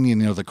Happy Minyan,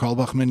 the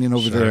Karlbach Minyan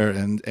over there,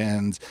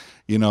 and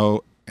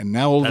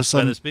now all of a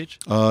sudden, That's speech?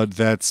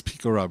 That's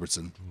Pico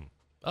Robertson.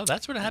 Oh,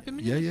 that's what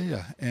happened? Yeah.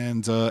 Yeah.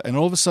 And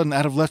all of a sudden,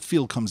 out of left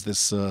field comes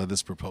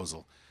this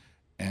proposal,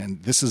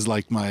 and this is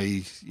like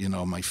my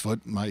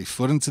foot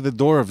into the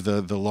door of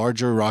the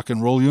larger rock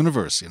and roll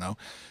universe,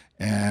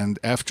 And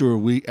after a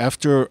week,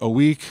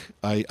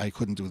 I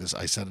couldn't do this.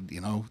 I said,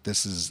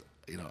 this is,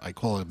 I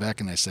call it back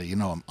and I say,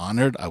 I'm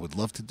honored. I would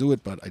love to do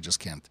it, but I just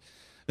can't.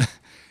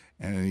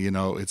 And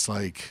it's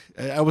like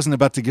I wasn't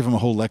about to give him a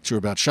whole lecture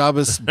about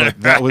Shabbos,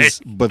 but that was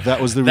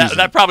the reason.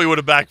 That probably would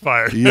have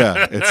backfired.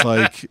 Yeah, it's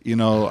like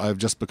I've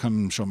just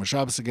become Shomer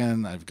Shabbos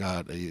again. I've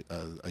got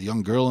a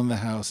young girl in the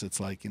house. It's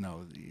like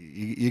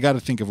you got to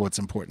think of what's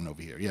important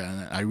over here. Yeah,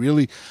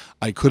 and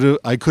I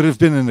could have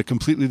been in a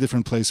completely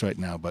different place right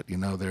now, but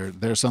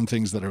there are some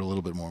things that are a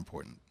little bit more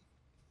important.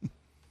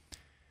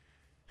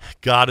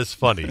 God is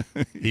funny.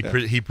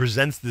 He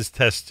presents this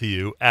test to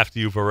you after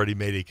you've already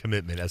made a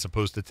commitment, as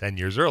opposed to 10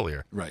 years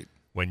earlier, right?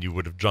 When you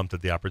would have jumped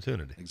at the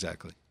opportunity.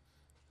 Exactly.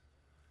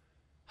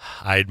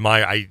 I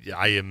admire.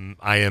 I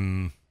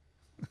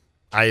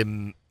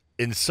am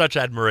in such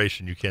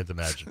admiration you can't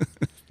imagine.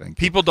 Thank you.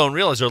 People don't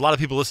realize there are a lot of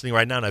people listening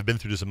right now, and I've been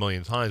through this a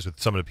million times with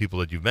some of the people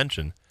that you've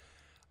mentioned,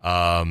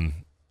 and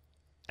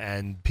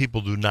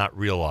people do not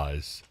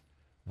realize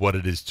what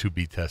it is to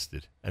be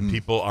tested. And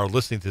people are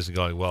listening to this and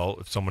going, "Well,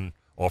 if someone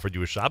offered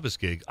you a Shabbos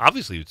gig,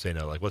 obviously you'd say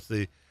no. Like, what's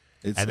the?"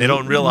 And they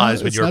don't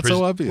realize when you're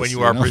so obvious, when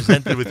you are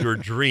presented with your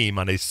dream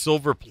on a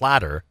silver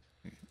platter,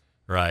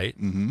 right?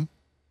 Mm-hmm.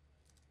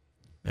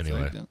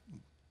 Anyway, Right,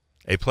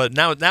 yeah.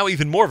 now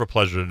even more of a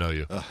pleasure to know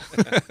you.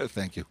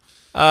 Thank you.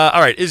 All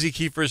right, Izzy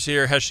Kiefer's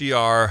here,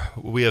 Heshiar.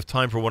 We have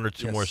time for one or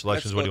two more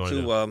selections. What do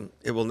you want to do?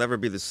 It Will Never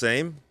Be the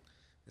Same.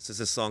 This is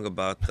a song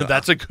about...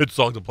 That's a good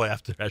song to play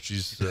after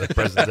Heshi's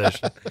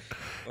presentation.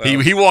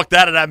 He walked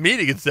out of that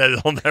meeting and said,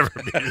 it'll never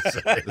be the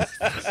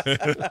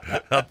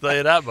same. I'll tell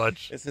you that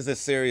much. This is a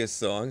serious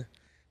song.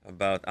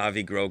 about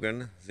Avi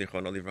Grogan,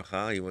 Zichrono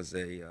Livracha. He was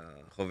a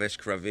Chovesh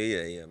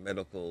Kravi, a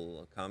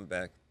medical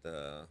combat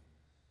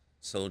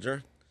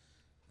soldier.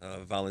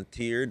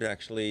 Volunteered,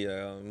 actually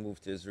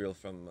moved to Israel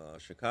from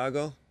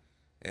Chicago.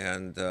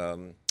 And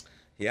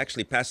he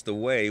actually passed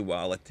away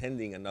while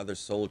attending another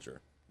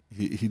soldier.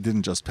 He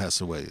didn't just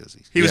pass away, is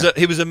he?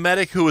 He was a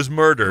medic who was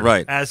murdered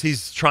Right. as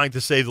he's trying to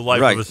save the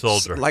life Right. of a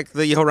soldier. Like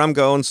the Yehoram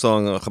Gaon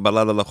song,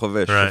 Chabalad ala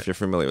Chovesh, Right. if you're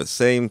familiar with.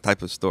 Same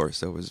type of story.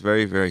 So it was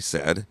very, very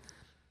sad.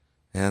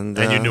 And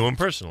you knew him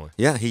personally.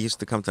 Yeah, he used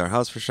to come to our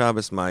house for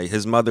Shabbos.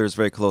 His mother is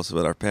very close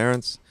with our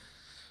parents.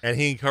 And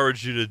he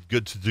encouraged you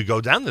to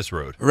go down this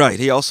road. Right.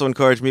 He also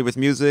encouraged me with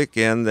music.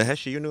 And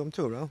Heshi, you knew him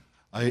too, Ro?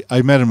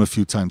 I met him a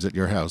few times at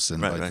your house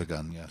in Right, Beit right.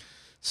 Dagan, yeah.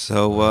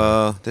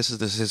 So this is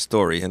his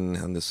story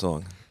in the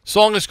song.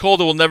 Song is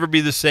called "It Will Never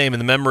Be the Same" in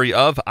the memory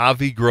of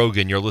Avi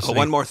Grogan. You're listening.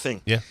 One more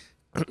thing. Yeah.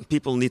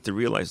 People need to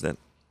realize that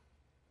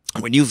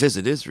when you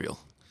visit Israel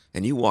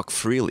and you walk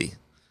freely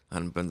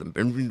on Ben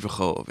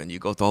Rehov and you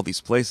go to all these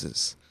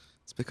places,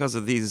 it's because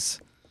of these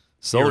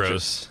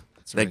soldiers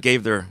that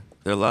gave their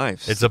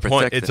lives. It's to a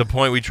point. protect It's it. a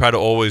point we try to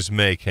always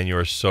make, and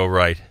you're so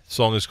right.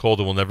 Song is called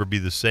 "It Will Never Be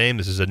the Same."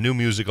 This is a new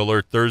music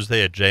alert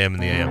Thursday at JM in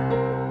the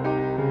AM.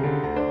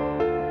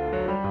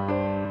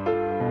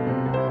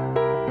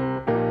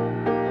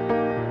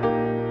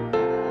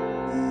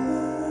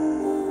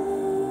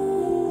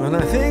 When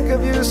I think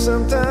of you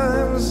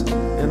sometimes,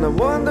 and I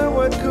wonder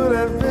what could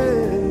have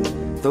been,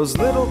 those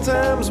little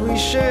times we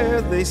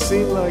shared, they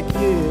seem like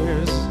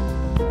years.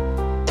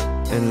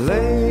 And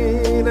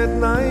late at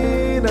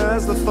night,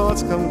 as the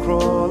thoughts come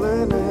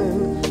crawling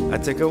in, I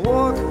take a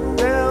walk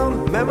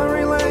down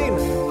memory lane,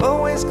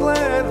 always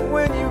glad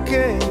when you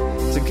came.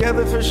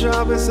 Together for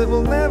Shabbos, it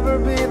will never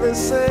be the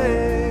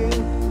same.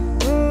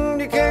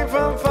 You came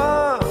from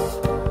far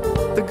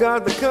to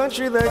guard the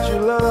country that you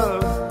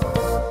love.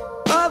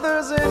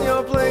 Others in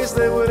your place,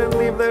 they wouldn't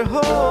leave their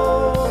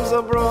homes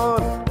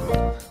abroad.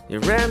 You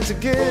ran to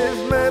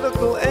give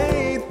medical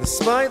aid,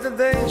 despite the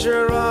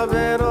danger of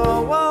it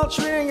all. While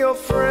treating your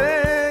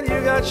friend,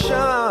 you got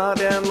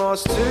shot and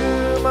lost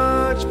too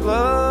much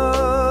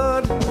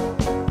blood.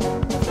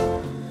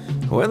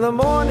 When the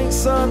morning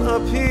sun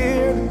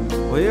appeared,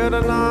 we heard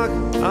a knock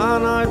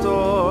on our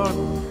door.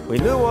 We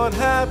knew what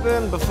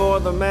happened before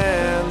the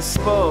man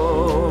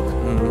spoke.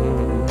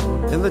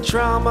 In the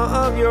trauma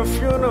of your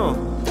funeral,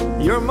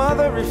 your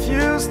mother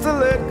refused to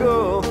let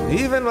go.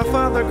 Even my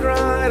father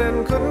cried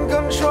and couldn't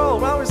control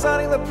while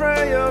reciting the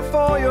prayer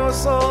for your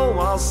soul,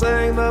 while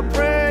saying the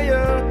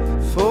prayer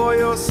for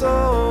your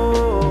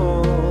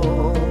soul.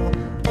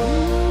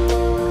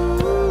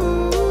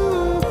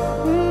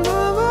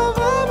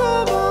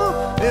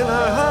 In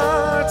our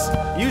hearts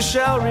you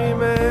shall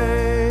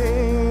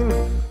remain.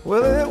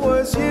 Well, it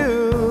was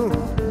you,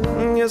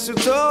 yes, who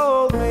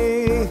told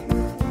me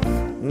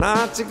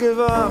not to give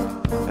up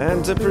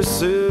and to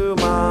pursue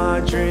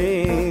my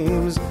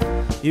dreams.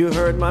 You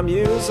heard my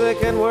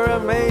music and were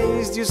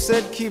amazed. You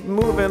said keep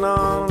moving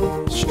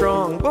on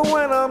strong. But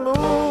when I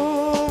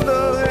moved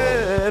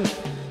ahead,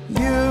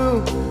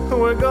 you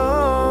were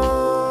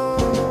gone.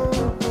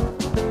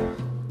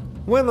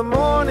 When the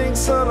morning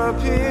sun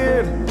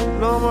appeared,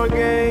 no more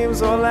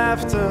games or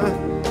laughter,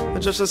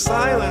 just a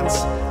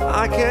silence.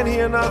 I can't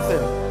hear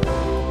nothing,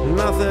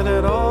 nothing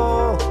at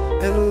all.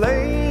 And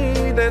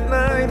late at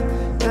night,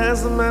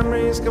 as the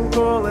memories come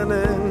crawling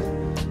in,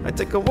 I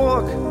take a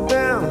walk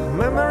down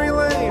memory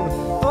lane,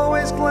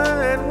 always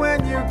glad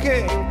when you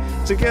came.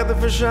 Together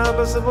for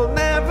Shabbos, it will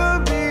never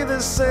be the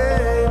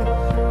same.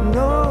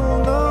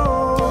 No,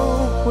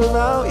 no,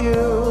 without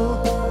you,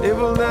 it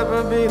will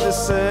never be the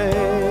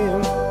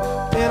same.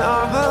 In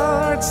our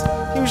hearts,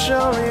 you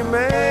shall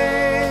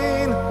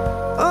remain.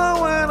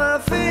 Oh, when I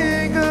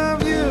think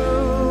of you,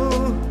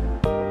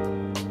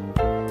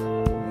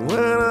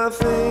 when I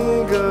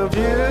think of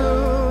you,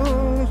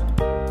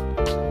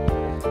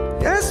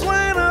 yes,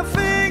 when I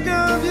think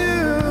of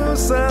you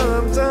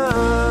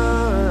sometimes.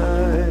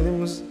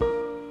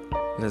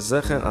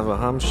 לזכר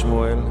אברהם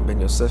שמואל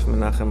בן יוסף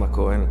מנחם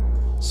הכהן,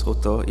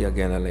 זכותו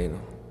יגן עלינו.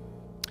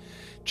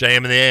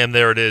 JM in the AM,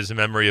 there it is, in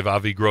memory of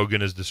Avi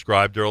Grogan as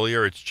described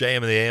earlier. It's JM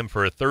in the AM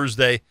for a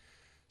Thursday,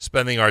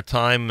 spending our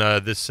time,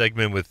 this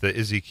segment with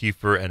Izzy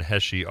Kiefer and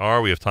Heshi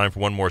R. We have time for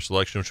one more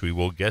selection, which we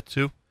will get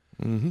to.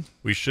 Mm-hmm.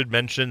 We should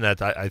mention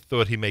that I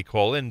thought he may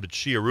call in, but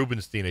Shia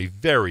Rubinstein, a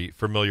very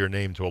familiar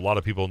name to a lot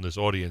of people in this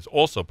audience,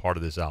 also part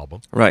of this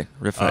album. Right,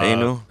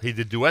 Rifa'enu. He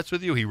did duets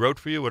with you? He wrote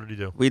for you? What did he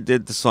do? We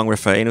did the song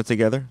Rifa'enu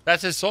together.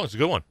 That's his song. It's a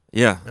good one.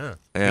 Yeah.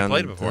 He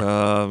played it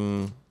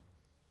before.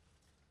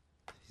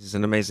 He's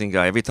an amazing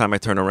guy. Every time I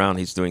turn around,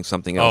 he's doing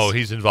something else. Oh,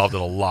 he's involved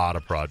in a lot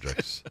of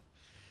projects.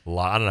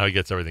 I don't know how he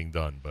gets everything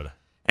done, but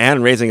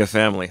and raising a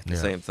family at the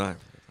same time.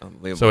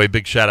 So a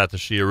big shout out to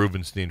Shia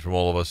Rubinstein from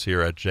all of us here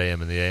at JM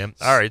in the AM.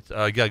 All right,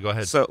 go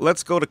ahead. So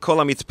let's go to Kol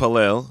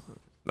HaMitpalel.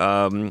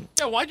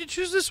 Why'd you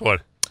choose this one?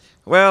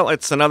 Well,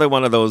 it's another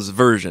one of those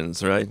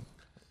versions, right?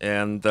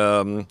 And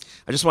I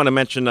just want to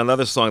mention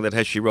another song that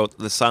Heshi wrote,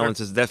 The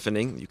Silence is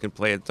Deafening. You can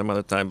play it some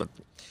other time, but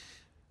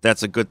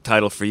that's a good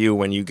title for you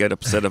when you get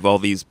upset of all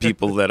these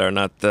people that are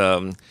not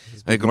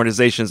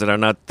organizations that are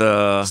not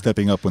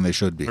stepping up when they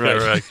should be.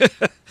 Right.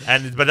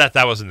 But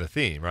that wasn't the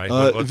theme, right?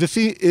 The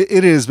theme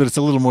it is, but it's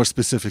a little more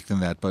specific than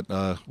that. But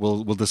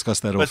we'll discuss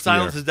that. But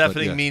silence is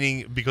deafening,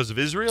 meaning because of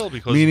Israel,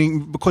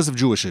 because of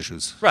Jewish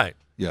issues. Right.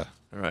 Yeah.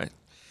 Right.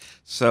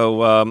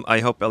 So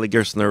I hope Ellie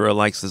Gerstner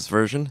likes this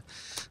version.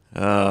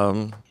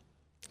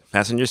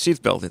 Fasten your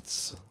seatbelt.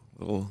 It's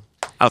a little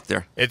out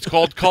there. It's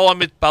called Kol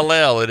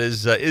HaMitpalel. It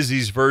is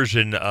Izzy's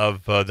version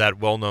of that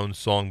well-known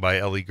song by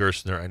Ellie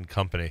Gerstner and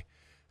company.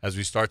 As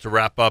we start to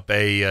wrap up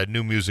a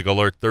new Music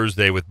Alert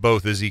Thursday with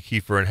both Izzy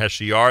Kiefer and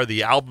Heshi.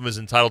 The album is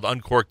entitled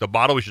Uncork the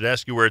Bottle. We should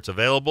ask you where it's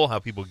available, how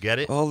people get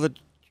it. All the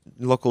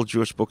local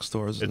Jewish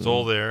bookstores. It's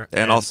all there.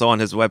 And also on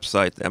his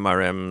website,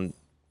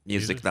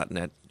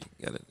 mrmmusic.net.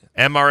 Get it.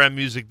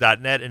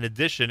 mrmmusic.net. In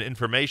addition,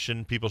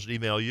 information, people should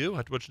email you.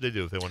 What should they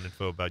do if they want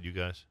info about you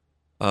guys?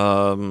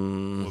 What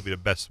would be the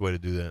best way to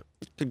do that?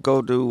 You could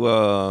go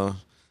to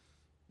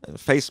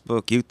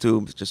Facebook,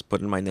 YouTube, just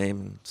put in my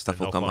name, stuff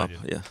will come up.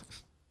 Yeah.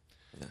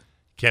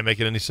 Can't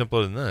make it any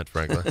simpler than that,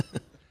 frankly.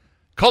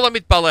 Kol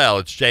HaMitpalel,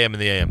 it's JM in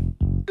the AM.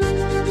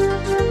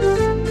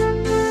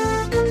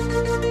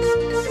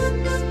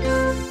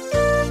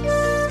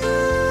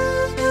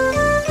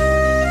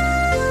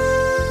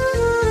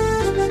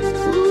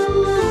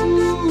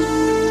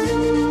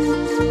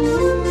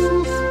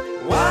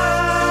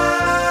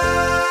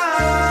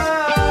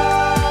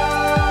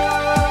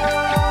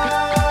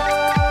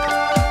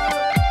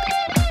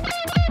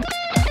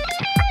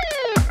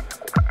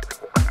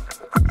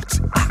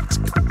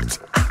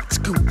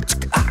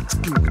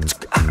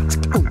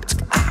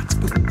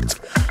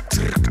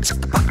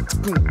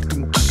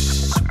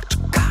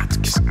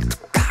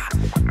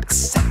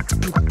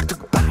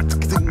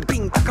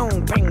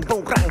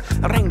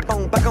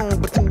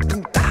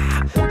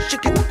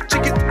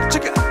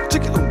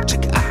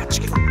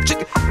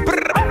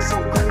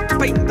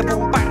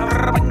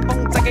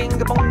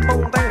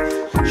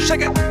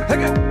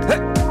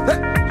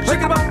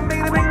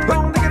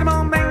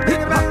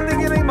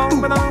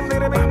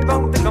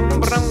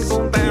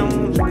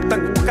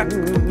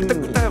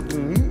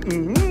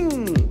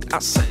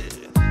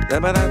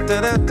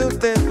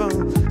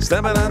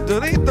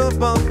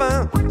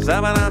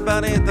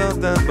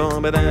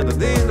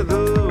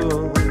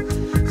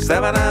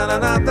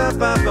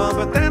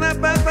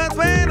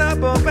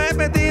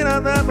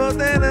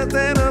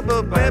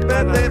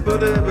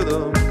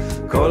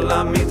 כל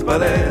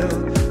המתפלל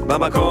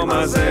במקום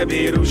הזה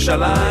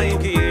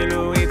בירושלים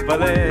כאילו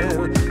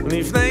התפלל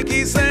לפני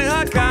כיסא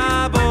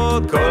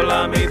הכבוד כל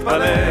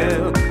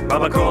המתפלל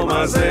במקום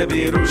הזה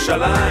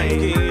בירושלים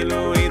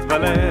כאילו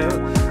התפלל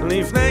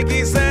לפני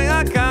כיסא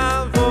הכבוד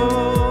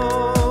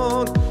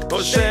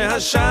או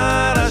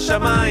שהשער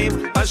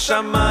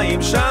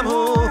השמיים שם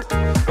הוא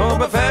או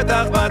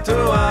בפתח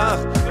בטוח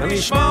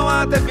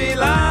לשמוע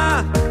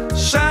תפילה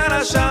שער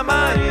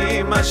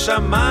השמיים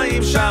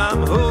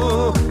שם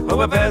הוא או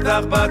בפתח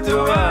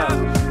בטוח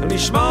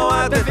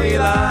לשמוע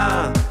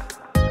תפילה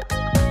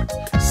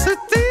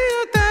סתי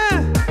אותה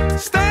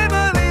סתי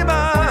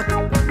בליבה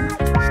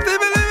סתי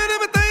בליבה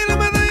בתאילה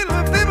בתאילה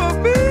בתאילה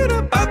בירה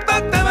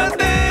פאפאטה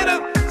בתאילה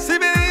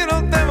סיבירו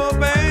תמו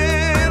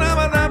בירה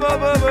בדבו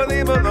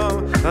בבודיבו בדבו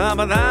תמו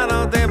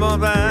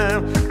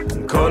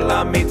כל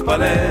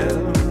המתפלל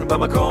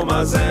במקום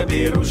הזה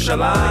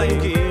בירושלים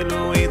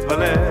כאילו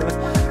התפלל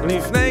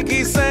לפני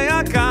כיסא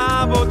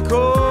הכבוד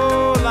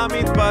כל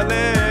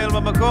המתפלל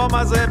במקום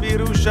הזה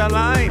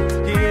בירושלים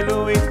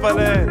כאילו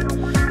התפלל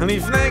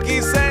לפני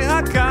כיסא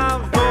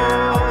הכבוד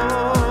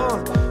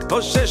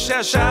חושש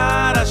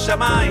שהשער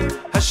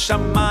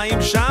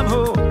השמיים שם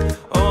הוא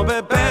או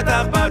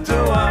בפתח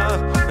בטוח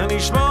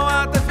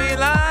לשמוע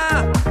תפילה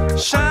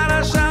שער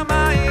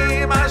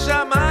השמיים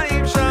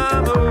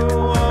שם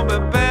הוא או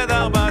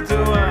בפתח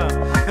בטוח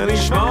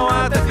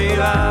לשמוע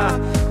תפילה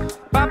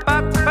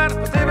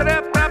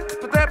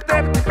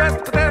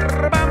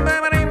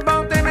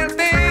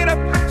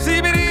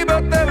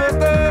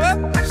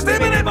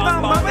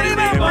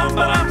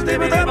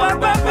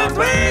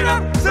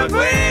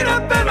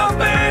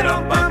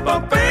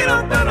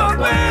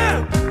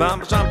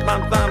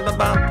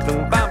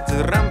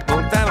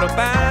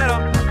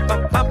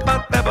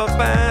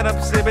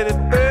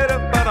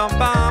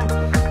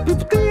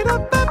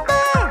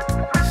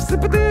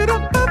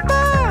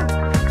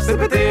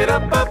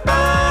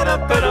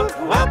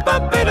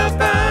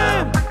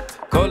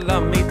כל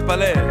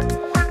המתפלל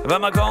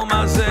במקום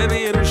הזה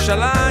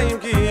בירושלים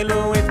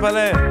כאילו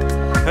התפלל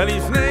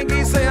לפני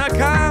כיסא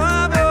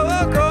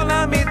הכבוד כל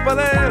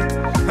המתפלל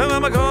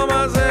במקום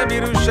הזה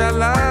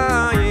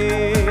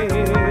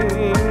בירושלים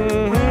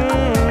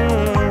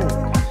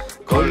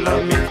כל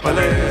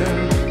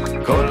המתפלל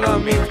כל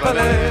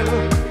המתפלל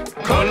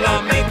כל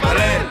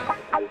המתפלל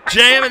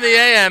JM in the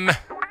AM.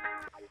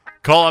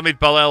 Kol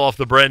HaMitpalel off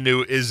the brand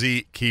new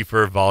Izzy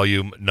Kiefer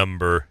volume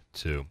number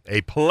 2.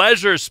 A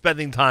pleasure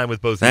spending time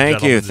with both of you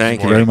gentlemen.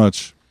 Thank you very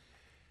much.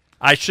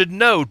 I should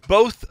note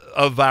both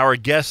of our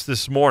guests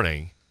this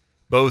morning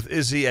Both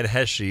Izzy and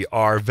Heshi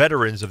are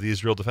veterans of the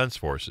Israel Defense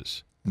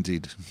Forces.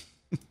 Indeed.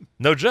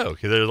 No joke.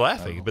 They're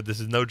laughing, but this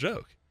is no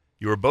joke.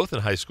 You were both in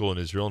high school in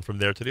Israel and from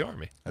there to the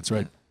Army. That's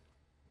right.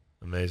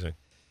 Amazing.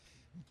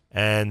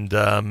 And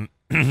then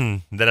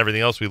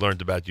everything else we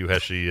learned about you,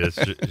 Heshi, is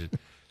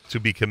to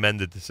be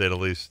commended, to say the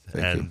least.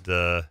 Thank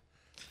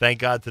Thank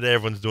God today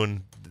everyone's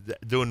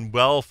doing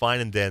well, fine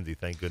and dandy,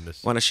 thank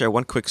goodness. I want to share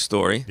one quick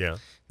story Yeah.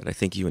 that I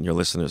think you and your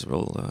listeners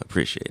will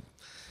appreciate.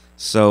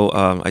 So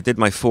I did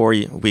my 4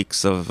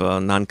 weeks of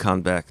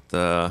non-combat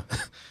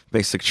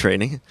basic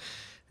training,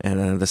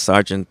 and the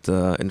sergeant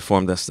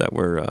informed us that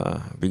we're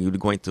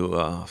going to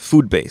a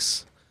food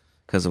base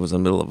because it was in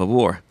the middle of a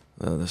war,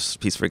 this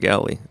Peace for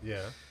Galilee.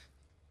 Yeah.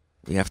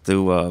 We have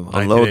to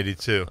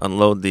 1982.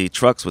 unload the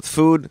trucks with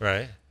food,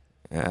 Right.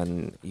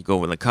 and you go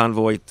with a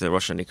convoy to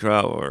Rosh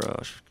Hanikra or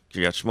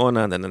Kiryat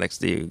Shmona, and then the next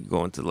day you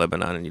go into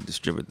Lebanon and you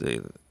distribute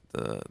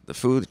the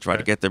food. Try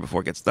to get there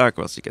before it gets dark,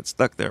 or else you get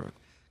stuck there.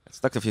 Got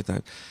stuck a few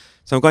times.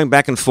 So I'm going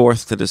back and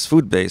forth to this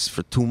food base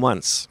for 2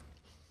 months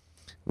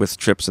with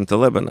trips into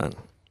Lebanon.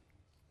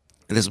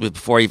 And this was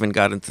before I even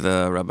got into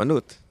the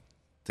Rabbanut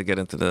to get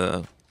into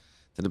the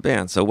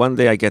band. So one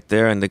day I get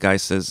there and the guy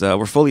says,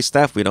 we're fully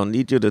staffed. We don't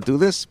need you to do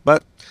this,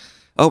 but,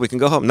 we can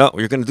go home. No,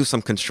 you're going to do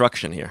some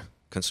construction here.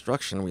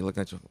 Construction? We look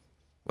at you.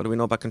 What do we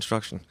know about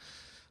construction?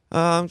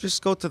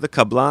 Just go to the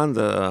Kablan,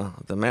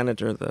 the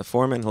manager, the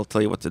foreman. He'll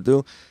tell you what to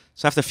do.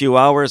 So after a few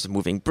hours of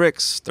moving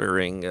bricks,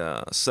 stirring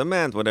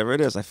cement, whatever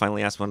it is, I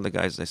finally asked one of the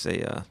guys, I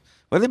say,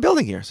 what are they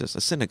building here? He says,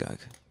 a synagogue.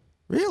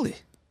 Really?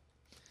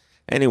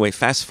 Anyway,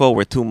 fast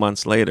forward 2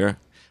 months later,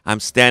 I'm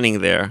standing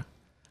there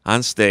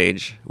on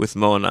stage with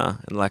Mona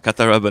and Lakat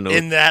Rabbanut.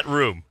 In that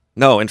room.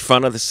 No, in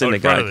front of the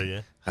synagogue. In front of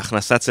it, yeah.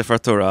 Achnasat Sefer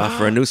Torah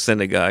for a new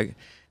synagogue,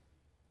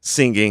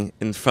 singing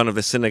in front of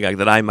the synagogue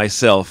that I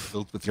myself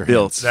Built with your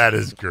built. hands. That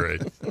is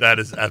great. That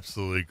is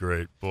absolutely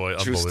great. Boy,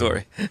 True unbelievable.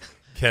 story.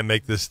 Can't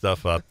make this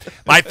stuff up.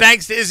 My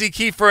thanks to Izzy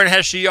Kiefer and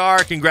Heshi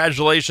Yar.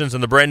 Congratulations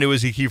on the brand new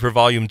Izzy Kiefer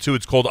Volume 2.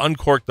 It's called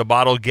Uncork the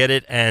Bottle. Get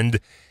it and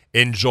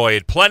enjoy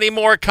it. Plenty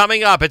more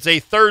coming up. It's a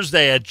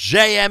Thursday at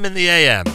JM in the AM.